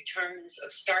the returns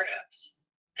of startups.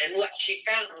 And what she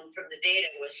found from the data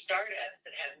was startups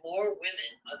that had more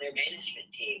women on their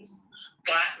management teams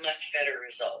got much better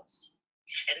results.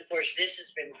 And of course, this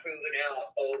has been proven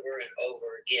out over and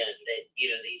over again that,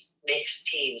 you know, these mixed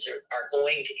teams are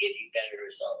going to give you better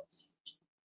results.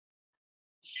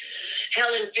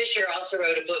 Helen Fisher also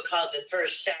wrote a book called The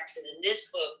First Sex. And in this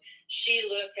book, she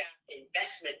looked at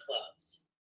investment clubs,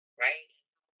 right?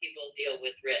 People deal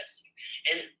with risk.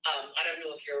 And I don't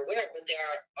know if you're aware, but there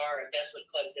are investment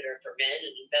clubs that are for men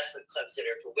and investment clubs that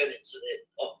are for women, so that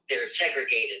they're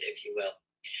segregated, if you will.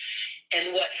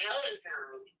 And what Helen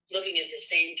found, looking at the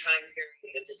same time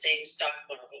period with the same stock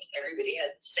market, everybody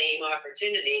had the same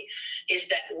opportunity, is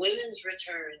that women's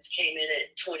returns came in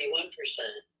at 21%,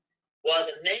 while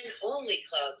the men-only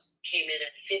clubs came in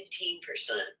at 15%.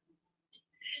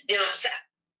 Now,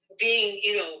 being,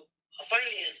 you know, a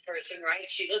finance person, right?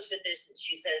 She looks at this and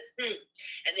she says,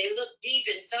 and they look deep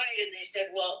inside and they said,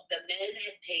 well, the men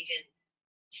had taken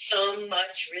so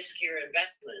much riskier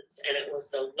investments, and it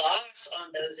was the loss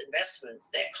on those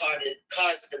investments that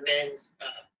caused the men's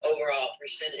overall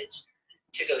percentage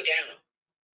to go down.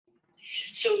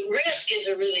 So risk is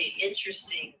a really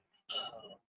interesting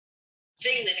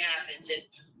thing that happens. And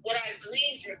what I've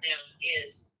gleaned from them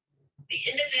is the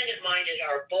independent-minded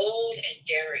are bold and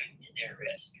daring in their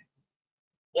risk,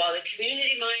 while the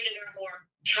community-minded are more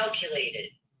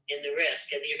calculated in the risk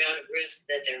and the amount of risk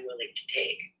that they're willing to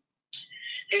take.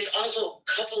 There's also a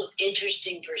couple of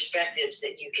interesting perspectives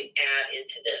that you can add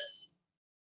into this.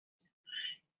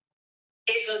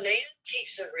 If a man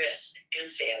takes a risk and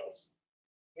fails,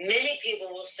 many people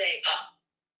will say, oh,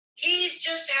 he's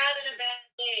just having a bad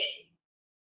day.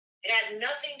 It had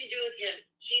nothing to do with him.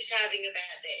 He's having a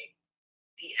bad day.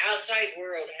 The outside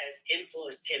world has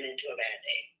influenced him into a bad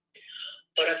day.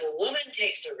 But if a woman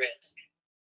takes a risk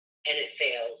and it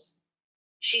fails,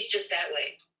 she's just that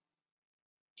way.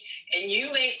 And you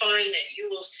may find that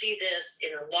you will see this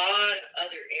in a lot of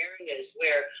other areas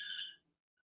where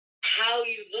how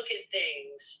you look at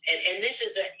things, and this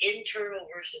is an internal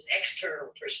versus external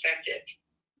perspective.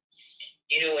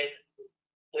 You know,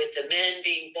 with the men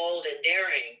being bold and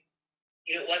daring,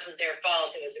 you know, it wasn't their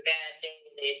fault. It was a bad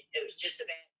day. It was just a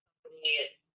bad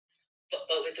company. But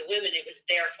with the women, it was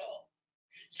their fault.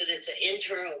 So that's an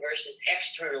internal versus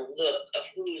external look of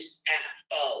who's at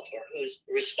fault or who's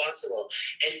responsible.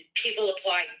 And people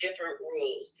apply different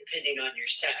rules depending on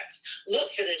your sex. Look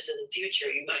for this in the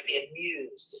future. You might be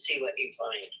amused to see what you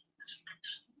find.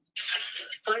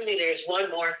 Finally, there's one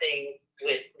more thing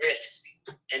with risk,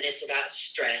 and it's about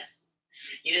stress.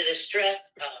 You know, the stress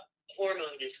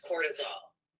hormone is cortisol,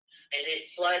 and it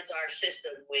floods our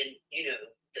system when, you know,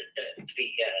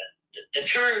 the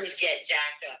terms get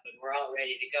jacked up and we're all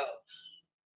ready to go.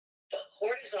 But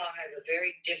cortisol has a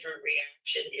very different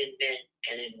reaction in men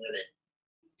and in women.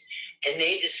 And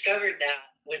they discovered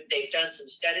that when they've done some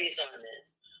studies on this.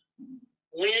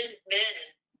 When men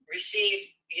receive,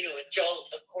 you know, a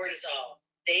jolt of cortisol,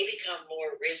 they become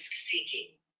more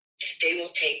risk-seeking. They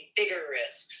will take bigger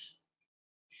risks.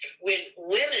 When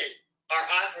women are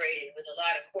operating with a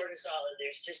lot of cortisol in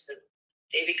their system,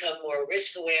 they become more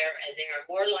risk-aware, and they are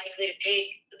more likely to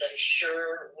take the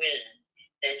sure win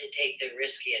than to take the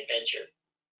risky adventure.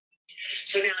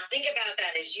 So now think about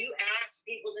that as you ask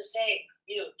people to say,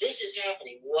 you know, this is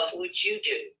happening. What would you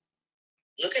do?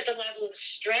 Look at the level of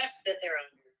stress that they're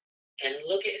under and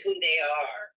look at who they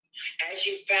are as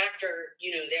you factor,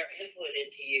 you know, their input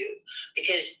into you.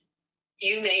 Because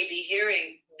you may be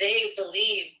hearing they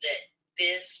believe that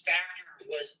this factor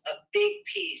was a big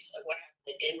piece of what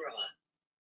happened in Enron.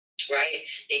 Right?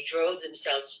 They drove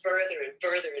themselves further and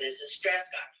further, and as the stress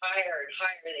got higher and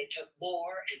higher, they took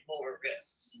more and more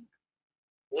risks.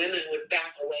 Women would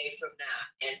back away from that,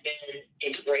 and men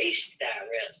embraced that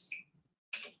risk.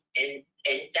 And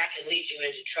that can lead you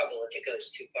into trouble if it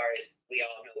goes too far, as we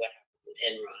all know what happened with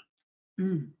Enron.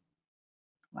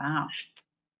 Wow.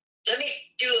 Let me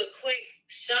do a quick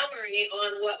summary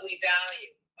on what we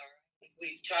value. All right?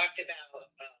 We've talked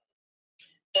about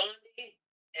bonding,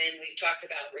 and we've talked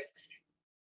about risk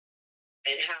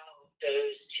and how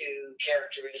those two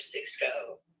characteristics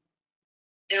go.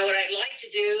 Now, what I'd like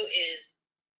to do is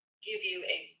give you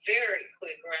a very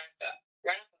quick wrap-up.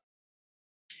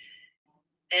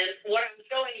 And what I'm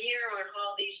showing here on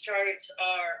all these charts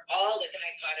are all the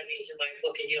dichotomies in my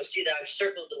book, and you'll see that I've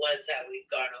circled the ones that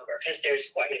we've gone over because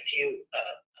there's quite a few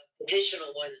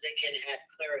additional ones that can add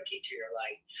clarity to your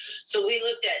life. So we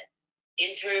looked at,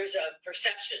 in terms of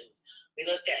perceptions, we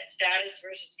looked at status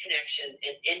versus connection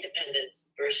and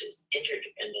independence versus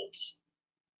interdependence.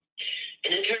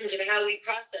 And in terms of how we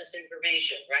process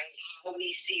information, right, how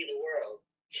we see the world,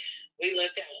 we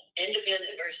looked at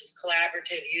independent versus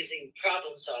collaborative using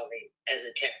problem solving as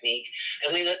a technique. And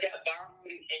we looked at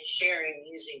borrowing and sharing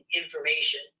using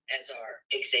information as our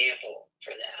example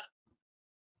for that.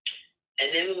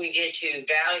 And then when we get to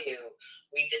value,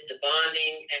 we did the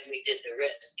bonding and we did the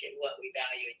risk and what we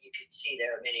value. And you can see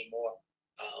there are many more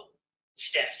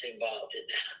steps involved in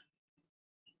that.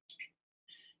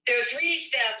 There are 3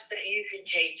 steps that you can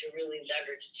take to really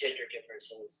leverage gender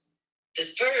differences. The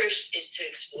first is to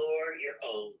explore your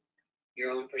own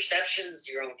perceptions,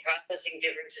 your own processing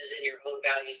differences, and your own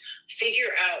values.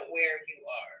 Figure out where you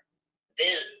are.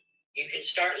 Then you can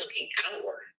start looking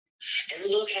outward and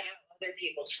look at how other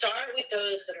people. Start with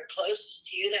those that are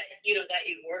closest to you that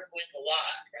you work with a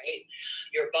lot, right?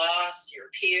 Your boss,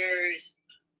 your peers,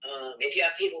 if you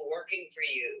have people working for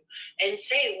you, and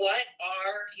say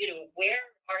where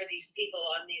are these people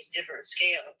on these different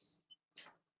scales?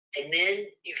 And then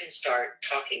you can start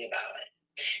talking about it.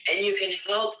 And you can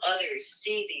help others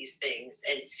see these things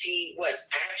and see what's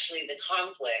actually the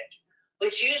conflict,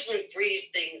 which usually frees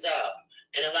things up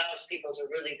and allows people to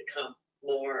really become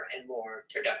more and more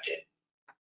productive.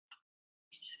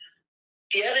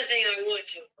 The other thing I want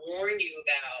to warn you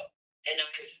about, and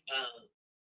I've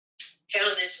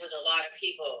found this with a lot of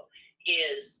people,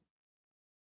 is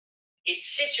it's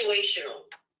situational.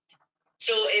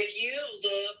 So if you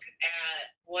look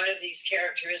at one of these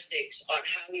characteristics on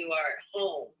how you are at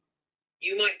home,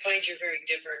 you might find you're very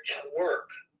different at work.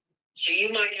 So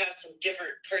you might have some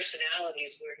different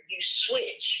personalities where you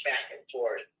switch back and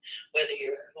forth, whether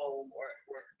you're at home or at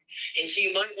work. And so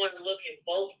you might want to look in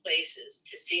both places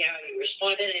to see how you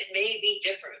respond. And it may be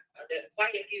different.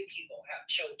 Quite a few people have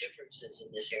shown differences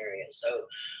in this area. So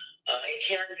it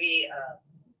can be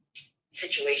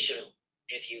situational,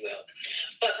 if you will.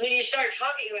 But when you start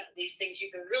talking about these things,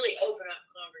 you can really open up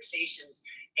conversations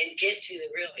and get to the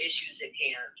real issues at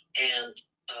hand and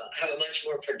have a much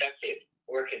more productive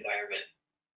work environment.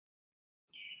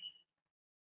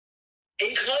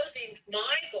 In closing,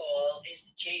 my goal is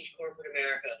to change corporate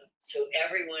America so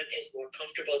everyone is more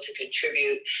comfortable to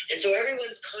contribute and so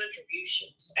everyone's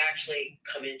contributions actually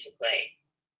come into play.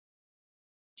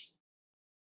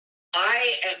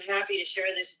 I am happy to share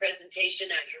this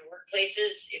presentation at your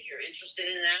workplaces if you're interested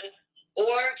in that,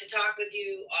 or to talk with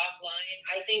you offline.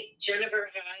 I think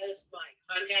Jennifer has my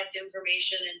contact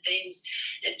information and things.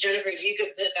 And Jennifer, if you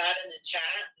could put that in the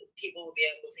chat, people will be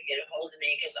able to get a hold of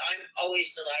me, because I'm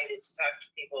always delighted to talk to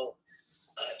people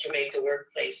to make the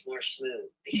workplace more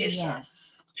smooth. Because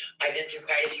Yes. I've been through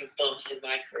quite a few bumps in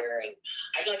my career, and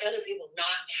I'd like other people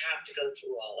not to have to go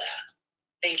through all that.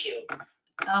 Thank you.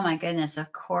 Oh my goodness,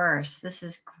 of course. This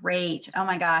is great. Oh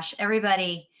my gosh,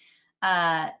 everybody,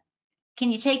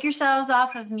 can you take yourselves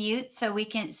off of mute so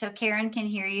Karen can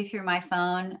hear you through my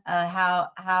phone?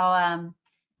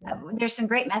 There's some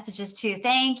great messages too.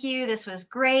 Thank you. This was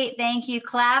great. Thank you.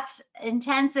 Claps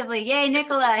intensively. Yay,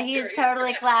 Nicola. He is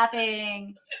totally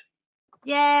clapping.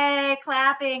 Yay,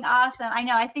 clapping. Awesome. I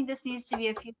know. I think this needs to be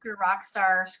a future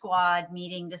Rockstar Squad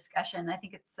meeting discussion. I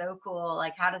think it's so cool.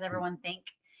 Like, how does everyone think?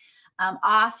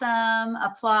 Awesome.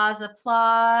 Applause,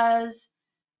 applause.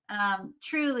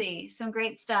 Truly some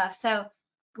great stuff. So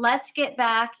let's get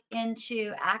back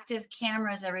into active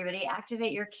cameras, everybody.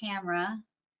 Activate your camera,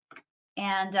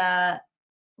 and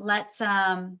let's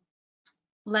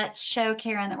show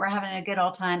Karen that we're having a good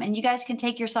old time. And you guys can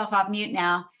take yourself off mute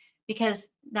now, because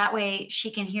that way she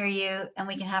can hear you and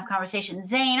we can have conversation.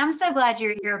 Zane, I'm so glad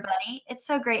you're here, buddy. It's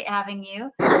so great having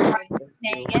you.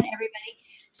 Megan, everybody.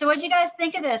 So what do you guys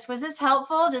think of this? Was this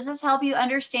helpful? Does this help you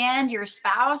understand your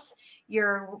spouse,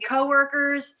 your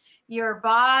coworkers, your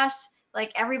boss,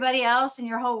 like everybody else in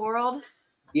your whole world?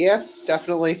 Yeah,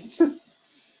 definitely.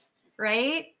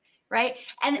 Right? Right?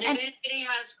 And if anybody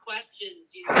has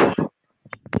questions, you know,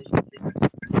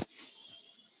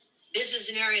 this is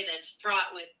an area that's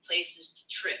fraught with places to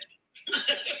trip.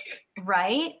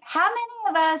 Right? How many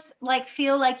of us like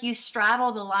feel like you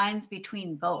straddle the lines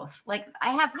between both? Like I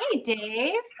have, hey,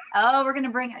 Dave. Oh, we're going to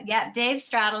bring, yeah, Dave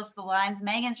straddles the lines.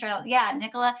 Megan straddles, yeah,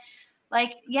 Nicola.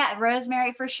 Like, yeah,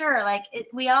 Rosemary for sure. Like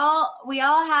we all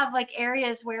have like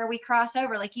areas where we cross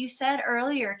over. Like you said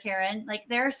earlier, Karen, like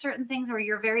there are certain things where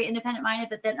you're very independent minded,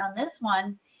 but then on this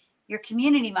one, you're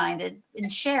community minded in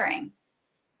sharing.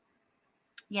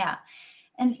 Yeah.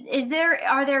 And is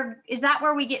that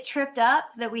where we get tripped up,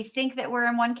 that we think that we're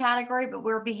in one category, but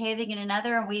we're behaving in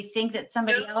another, and we think that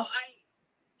somebody else?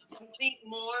 I think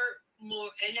more,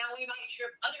 and now we might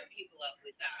trip other people up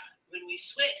with that when we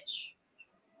switch,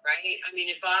 right? I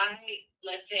mean,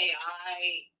 let's say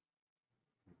I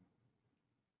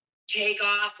take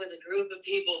off with a group of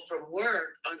people from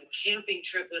work on a camping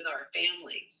trip with our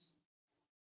families.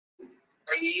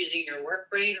 Are you using your work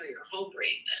brain or your home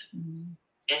brain then? Mm-hmm.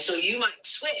 And so you might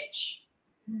switch,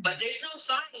 but there's no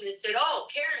sign that said, oh,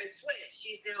 Karen switched.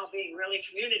 She's now being really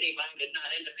community minded,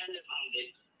 not independent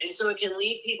minded. And so it can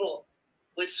leave people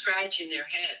with scratch in their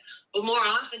head. But more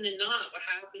often than not, what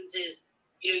happens is,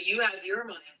 you know, you have your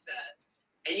mindset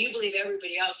and you believe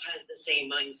everybody else has the same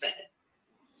mindset.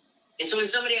 And so when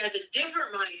somebody has a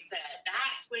different mindset,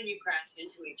 that's when you crash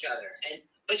into each other.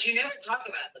 But you never talk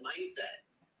about the mindset.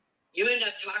 You end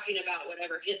up talking about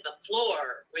whatever hit the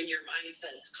floor when your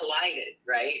mindsets collided,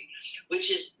 right? Which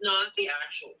is not the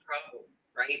actual problem,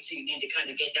 right? So you need to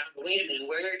kind of get down to, wait a minute,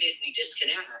 where did we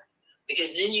disconnect?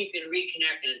 Because then you can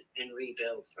reconnect and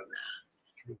rebuild from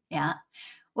that. Yeah.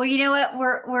 Well, you know what?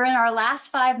 We're in our last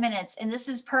 5 minutes, and this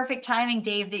is perfect timing,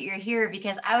 Dave, that you're here,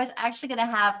 because I was actually going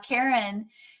to have Karen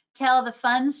tell the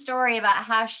fun story about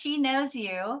how she knows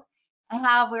you and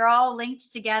how we're all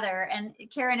linked together. And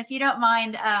Karen, if you don't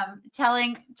mind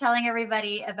telling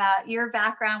everybody about your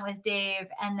background with Dave,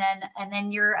 and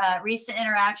then your recent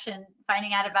interaction,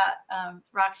 finding out about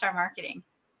Rockstar Marketing.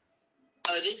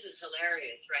 Oh, this is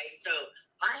hilarious, right? So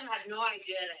I had no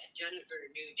idea that Jennifer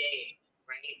knew Dave,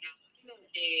 right? Now, I met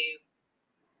Dave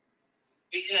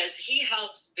because he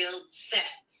helps build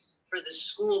sets for the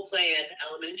school play at the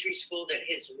elementary school that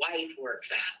his wife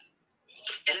works at.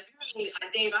 And apparently,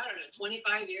 Dave, I don't know,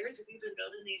 25 years have you been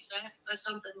building these sets or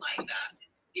something like that?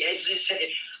 Yeah, it's just,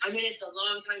 I mean, it's a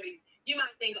long time. You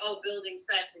might think, oh, building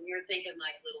sets, and you're thinking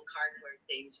like little cardboard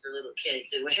things for little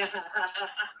kids. And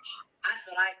that's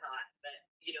what I thought. But,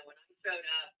 you know, when I showed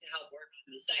up to help work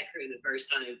on the set crew the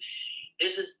first time,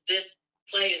 this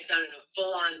play is done in a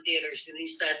full-on theater, so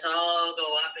these sets all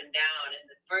go up and down. And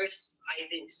the first, I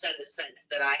think, set of sets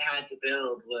that I had to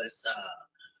build was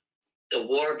the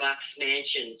Warbucks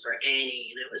Mansion for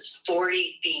Annie, and it was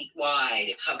 40 feet wide.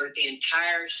 It covered the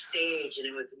entire stage, and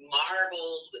it was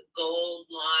marbled with gold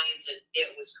lines, and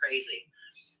it was crazy.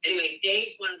 Anyway,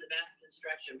 Dave's one of the best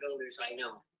construction builders I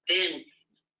know. Then,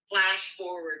 flash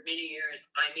forward many years,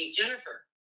 I meet Jennifer,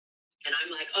 and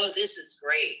I'm like, oh, this is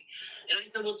great. And I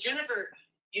said, well, Jennifer,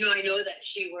 you know, I know that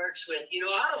she works with, you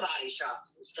know, auto body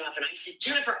shops and stuff. And I said,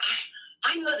 Jennifer,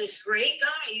 I know this great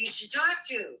guy you should talk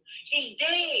to. He's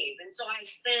Dave. And so I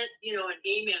sent, you know, an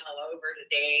email over to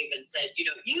Dave and said, you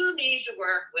know, you need to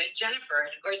work with Jennifer.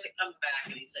 And of course it comes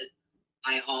back and he says,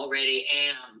 I already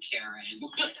am, Karen.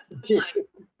 I'm like,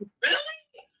 really?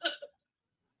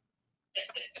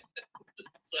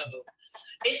 So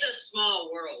it's a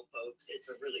small world, folks. It's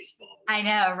a really small world. I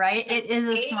know, right? It is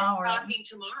a small world. Talking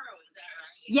tomorrow, is that right?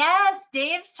 Yes,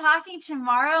 Dave's talking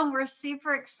tomorrow, and we're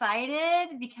super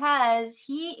excited because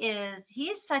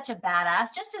he's such a badass,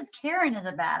 just as Karen is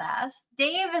a badass.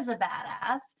 Dave is a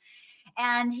badass,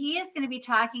 and he is going to be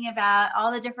talking about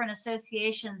all the different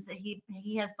associations that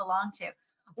he has belonged to.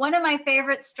 One of my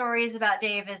favorite stories about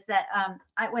Dave is that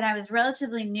when I was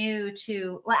relatively new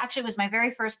to, well, actually it was my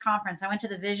very first conference. I went to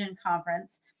the Vision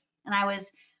conference, and I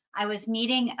was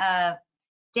meeting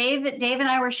Dave and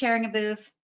I were sharing a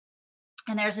booth.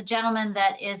 And there's a gentleman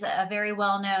that is a very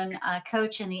well-known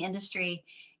coach in the industry,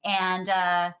 and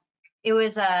it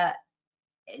was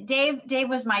Dave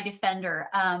was my defender.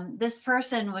 This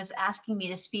person was asking me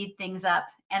to speed things up,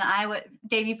 and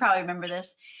Dave, you probably remember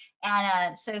this.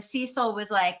 And so Cecil was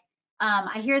like,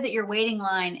 I hear that your waiting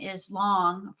line is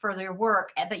long for their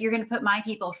work, but you're going to put my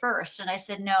people first. And I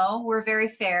said, no, we're very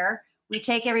fair. We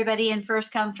take everybody in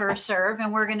first come, first serve,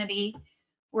 and we're going to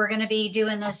be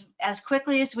doing this as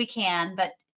quickly as we can,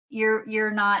 but you're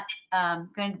not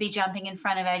going to be jumping in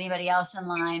front of anybody else in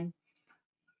line.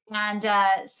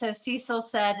 And so Cecil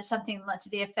said something to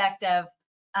the effect of,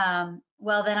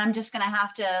 well, then I'm just going to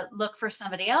have to look for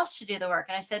somebody else to do the work.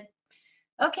 And I said,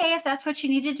 okay, if that's what you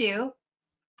need to do.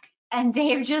 And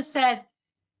Dave just said,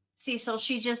 Cecil,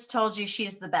 she just told you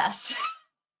she's the best.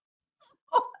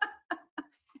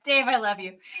 Dave, I love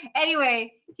you.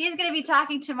 Anyway, he's going to be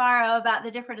talking tomorrow about the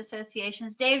different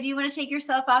associations. Dave, do you want to take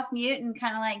yourself off mute and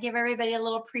kind of like give everybody a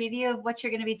little preview of what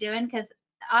you're going to be doing? Because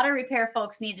auto repair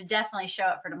folks need to definitely show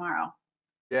up for tomorrow.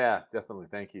 Yeah, definitely.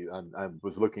 Thank you. I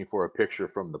was looking for a picture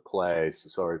from the play, so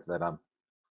sorry for that.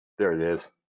 There it is.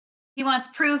 He wants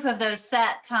proof of those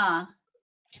sets, huh?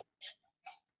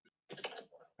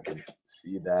 I can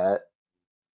see that.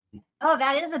 Oh,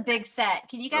 that is a big set.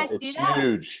 Can you guys see It's that?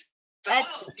 huge.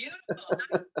 That's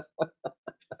beautiful.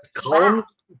 wow.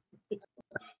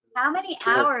 How many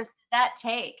hours did that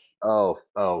take? Oh,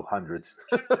 hundreds.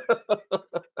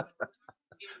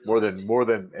 more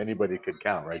than anybody could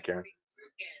count, right, Karen?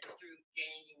 Through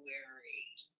January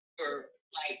for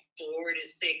like 4 to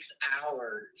 6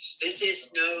 hours. This is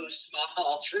no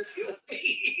small trivial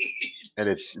feat. And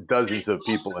it's dozens of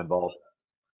people involved.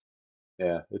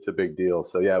 Yeah, it's a big deal.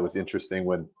 So yeah, it was interesting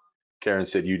when Karen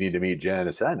said you need to meet Jen.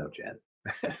 I said, I know Jen.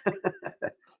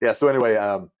 Yeah. So anyway,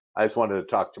 I just wanted to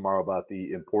talk tomorrow about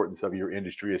the importance of your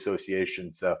industry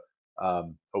association. So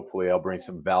hopefully I'll bring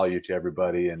some value to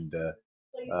everybody, and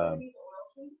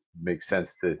makes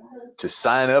sense to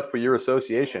sign up for your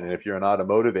association. And if you're in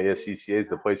automotive, ASCCA is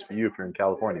the place for you if you're in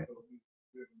California.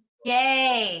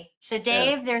 Yay. So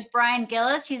Dave, there's Brian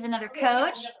Gillis. He's another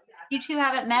coach. You two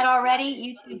haven't met already.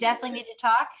 You two definitely need to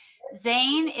talk.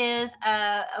 Zane is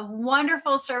a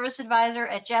wonderful service advisor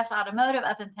at Jeff's Automotive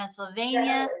up in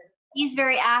Pennsylvania. He's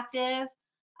very active.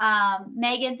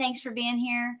 Megan, thanks for being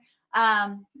here.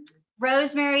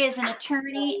 Rosemary is an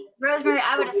attorney. Rosemary,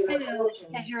 I would assume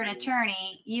because you're an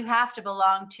attorney, you have to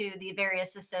belong to the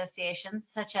various associations,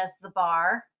 such as the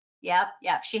bar. Yep,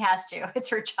 she has to. It's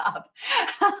her job.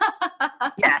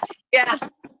 Yes, yeah.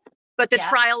 But the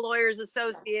Trial Lawyers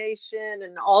Association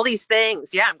and all these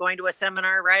things. Yeah, I'm going to a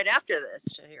seminar right after this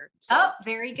to hear. So. Oh,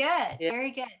 very good. Yeah. Very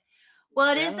good.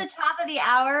 Well, it is Yeah. the top of the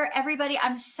hour. Everybody,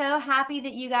 I'm so happy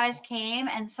that you guys came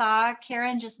and saw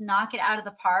Karen just knock it out of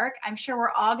the park. I'm sure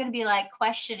we're all going to be like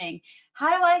questioning,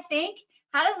 how do I think?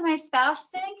 How does my spouse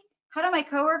think? How do my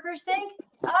coworkers think?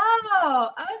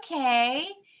 Oh, okay.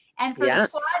 And for the Yes.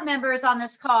 squad members on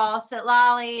this call,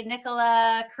 Sitlali,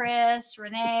 Nicola, Chris,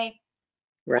 Renee,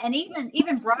 Right. and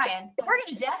even Brian, we're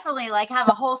going to definitely like have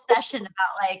a whole session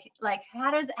about like how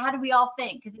do we all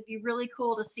think? Because it'd be really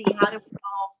cool to see how do we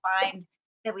all find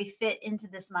that we fit into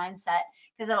this mindset,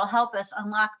 because it'll help us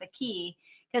unlock the key.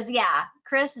 Because yeah,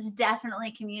 Chris is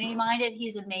definitely community minded.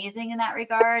 He's amazing in that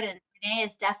regard, and Renee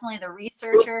is definitely the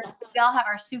researcher. We all have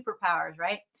our superpowers,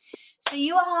 right? So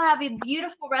you all have a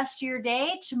beautiful rest of your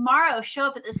day. Tomorrow, show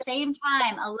up at the same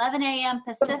time, 11 a.m.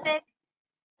 Pacific.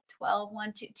 12,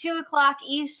 1, 2, 2 o'clock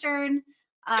Eastern.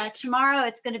 Tomorrow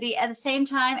it's going to be at the same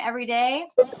time every day,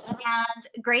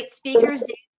 and great speakers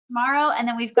tomorrow. And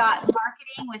then we've got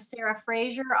marketing with Sarah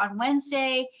Fraser on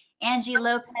Wednesday, Angie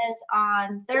Lopez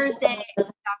on Thursday, and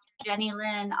Dr. Jenny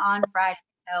Lynn on Friday.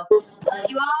 So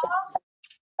you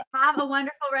all have a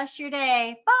wonderful rest of your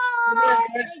day.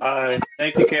 Bye. Bye.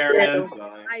 Thank you, Karen.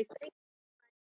 Bye. I think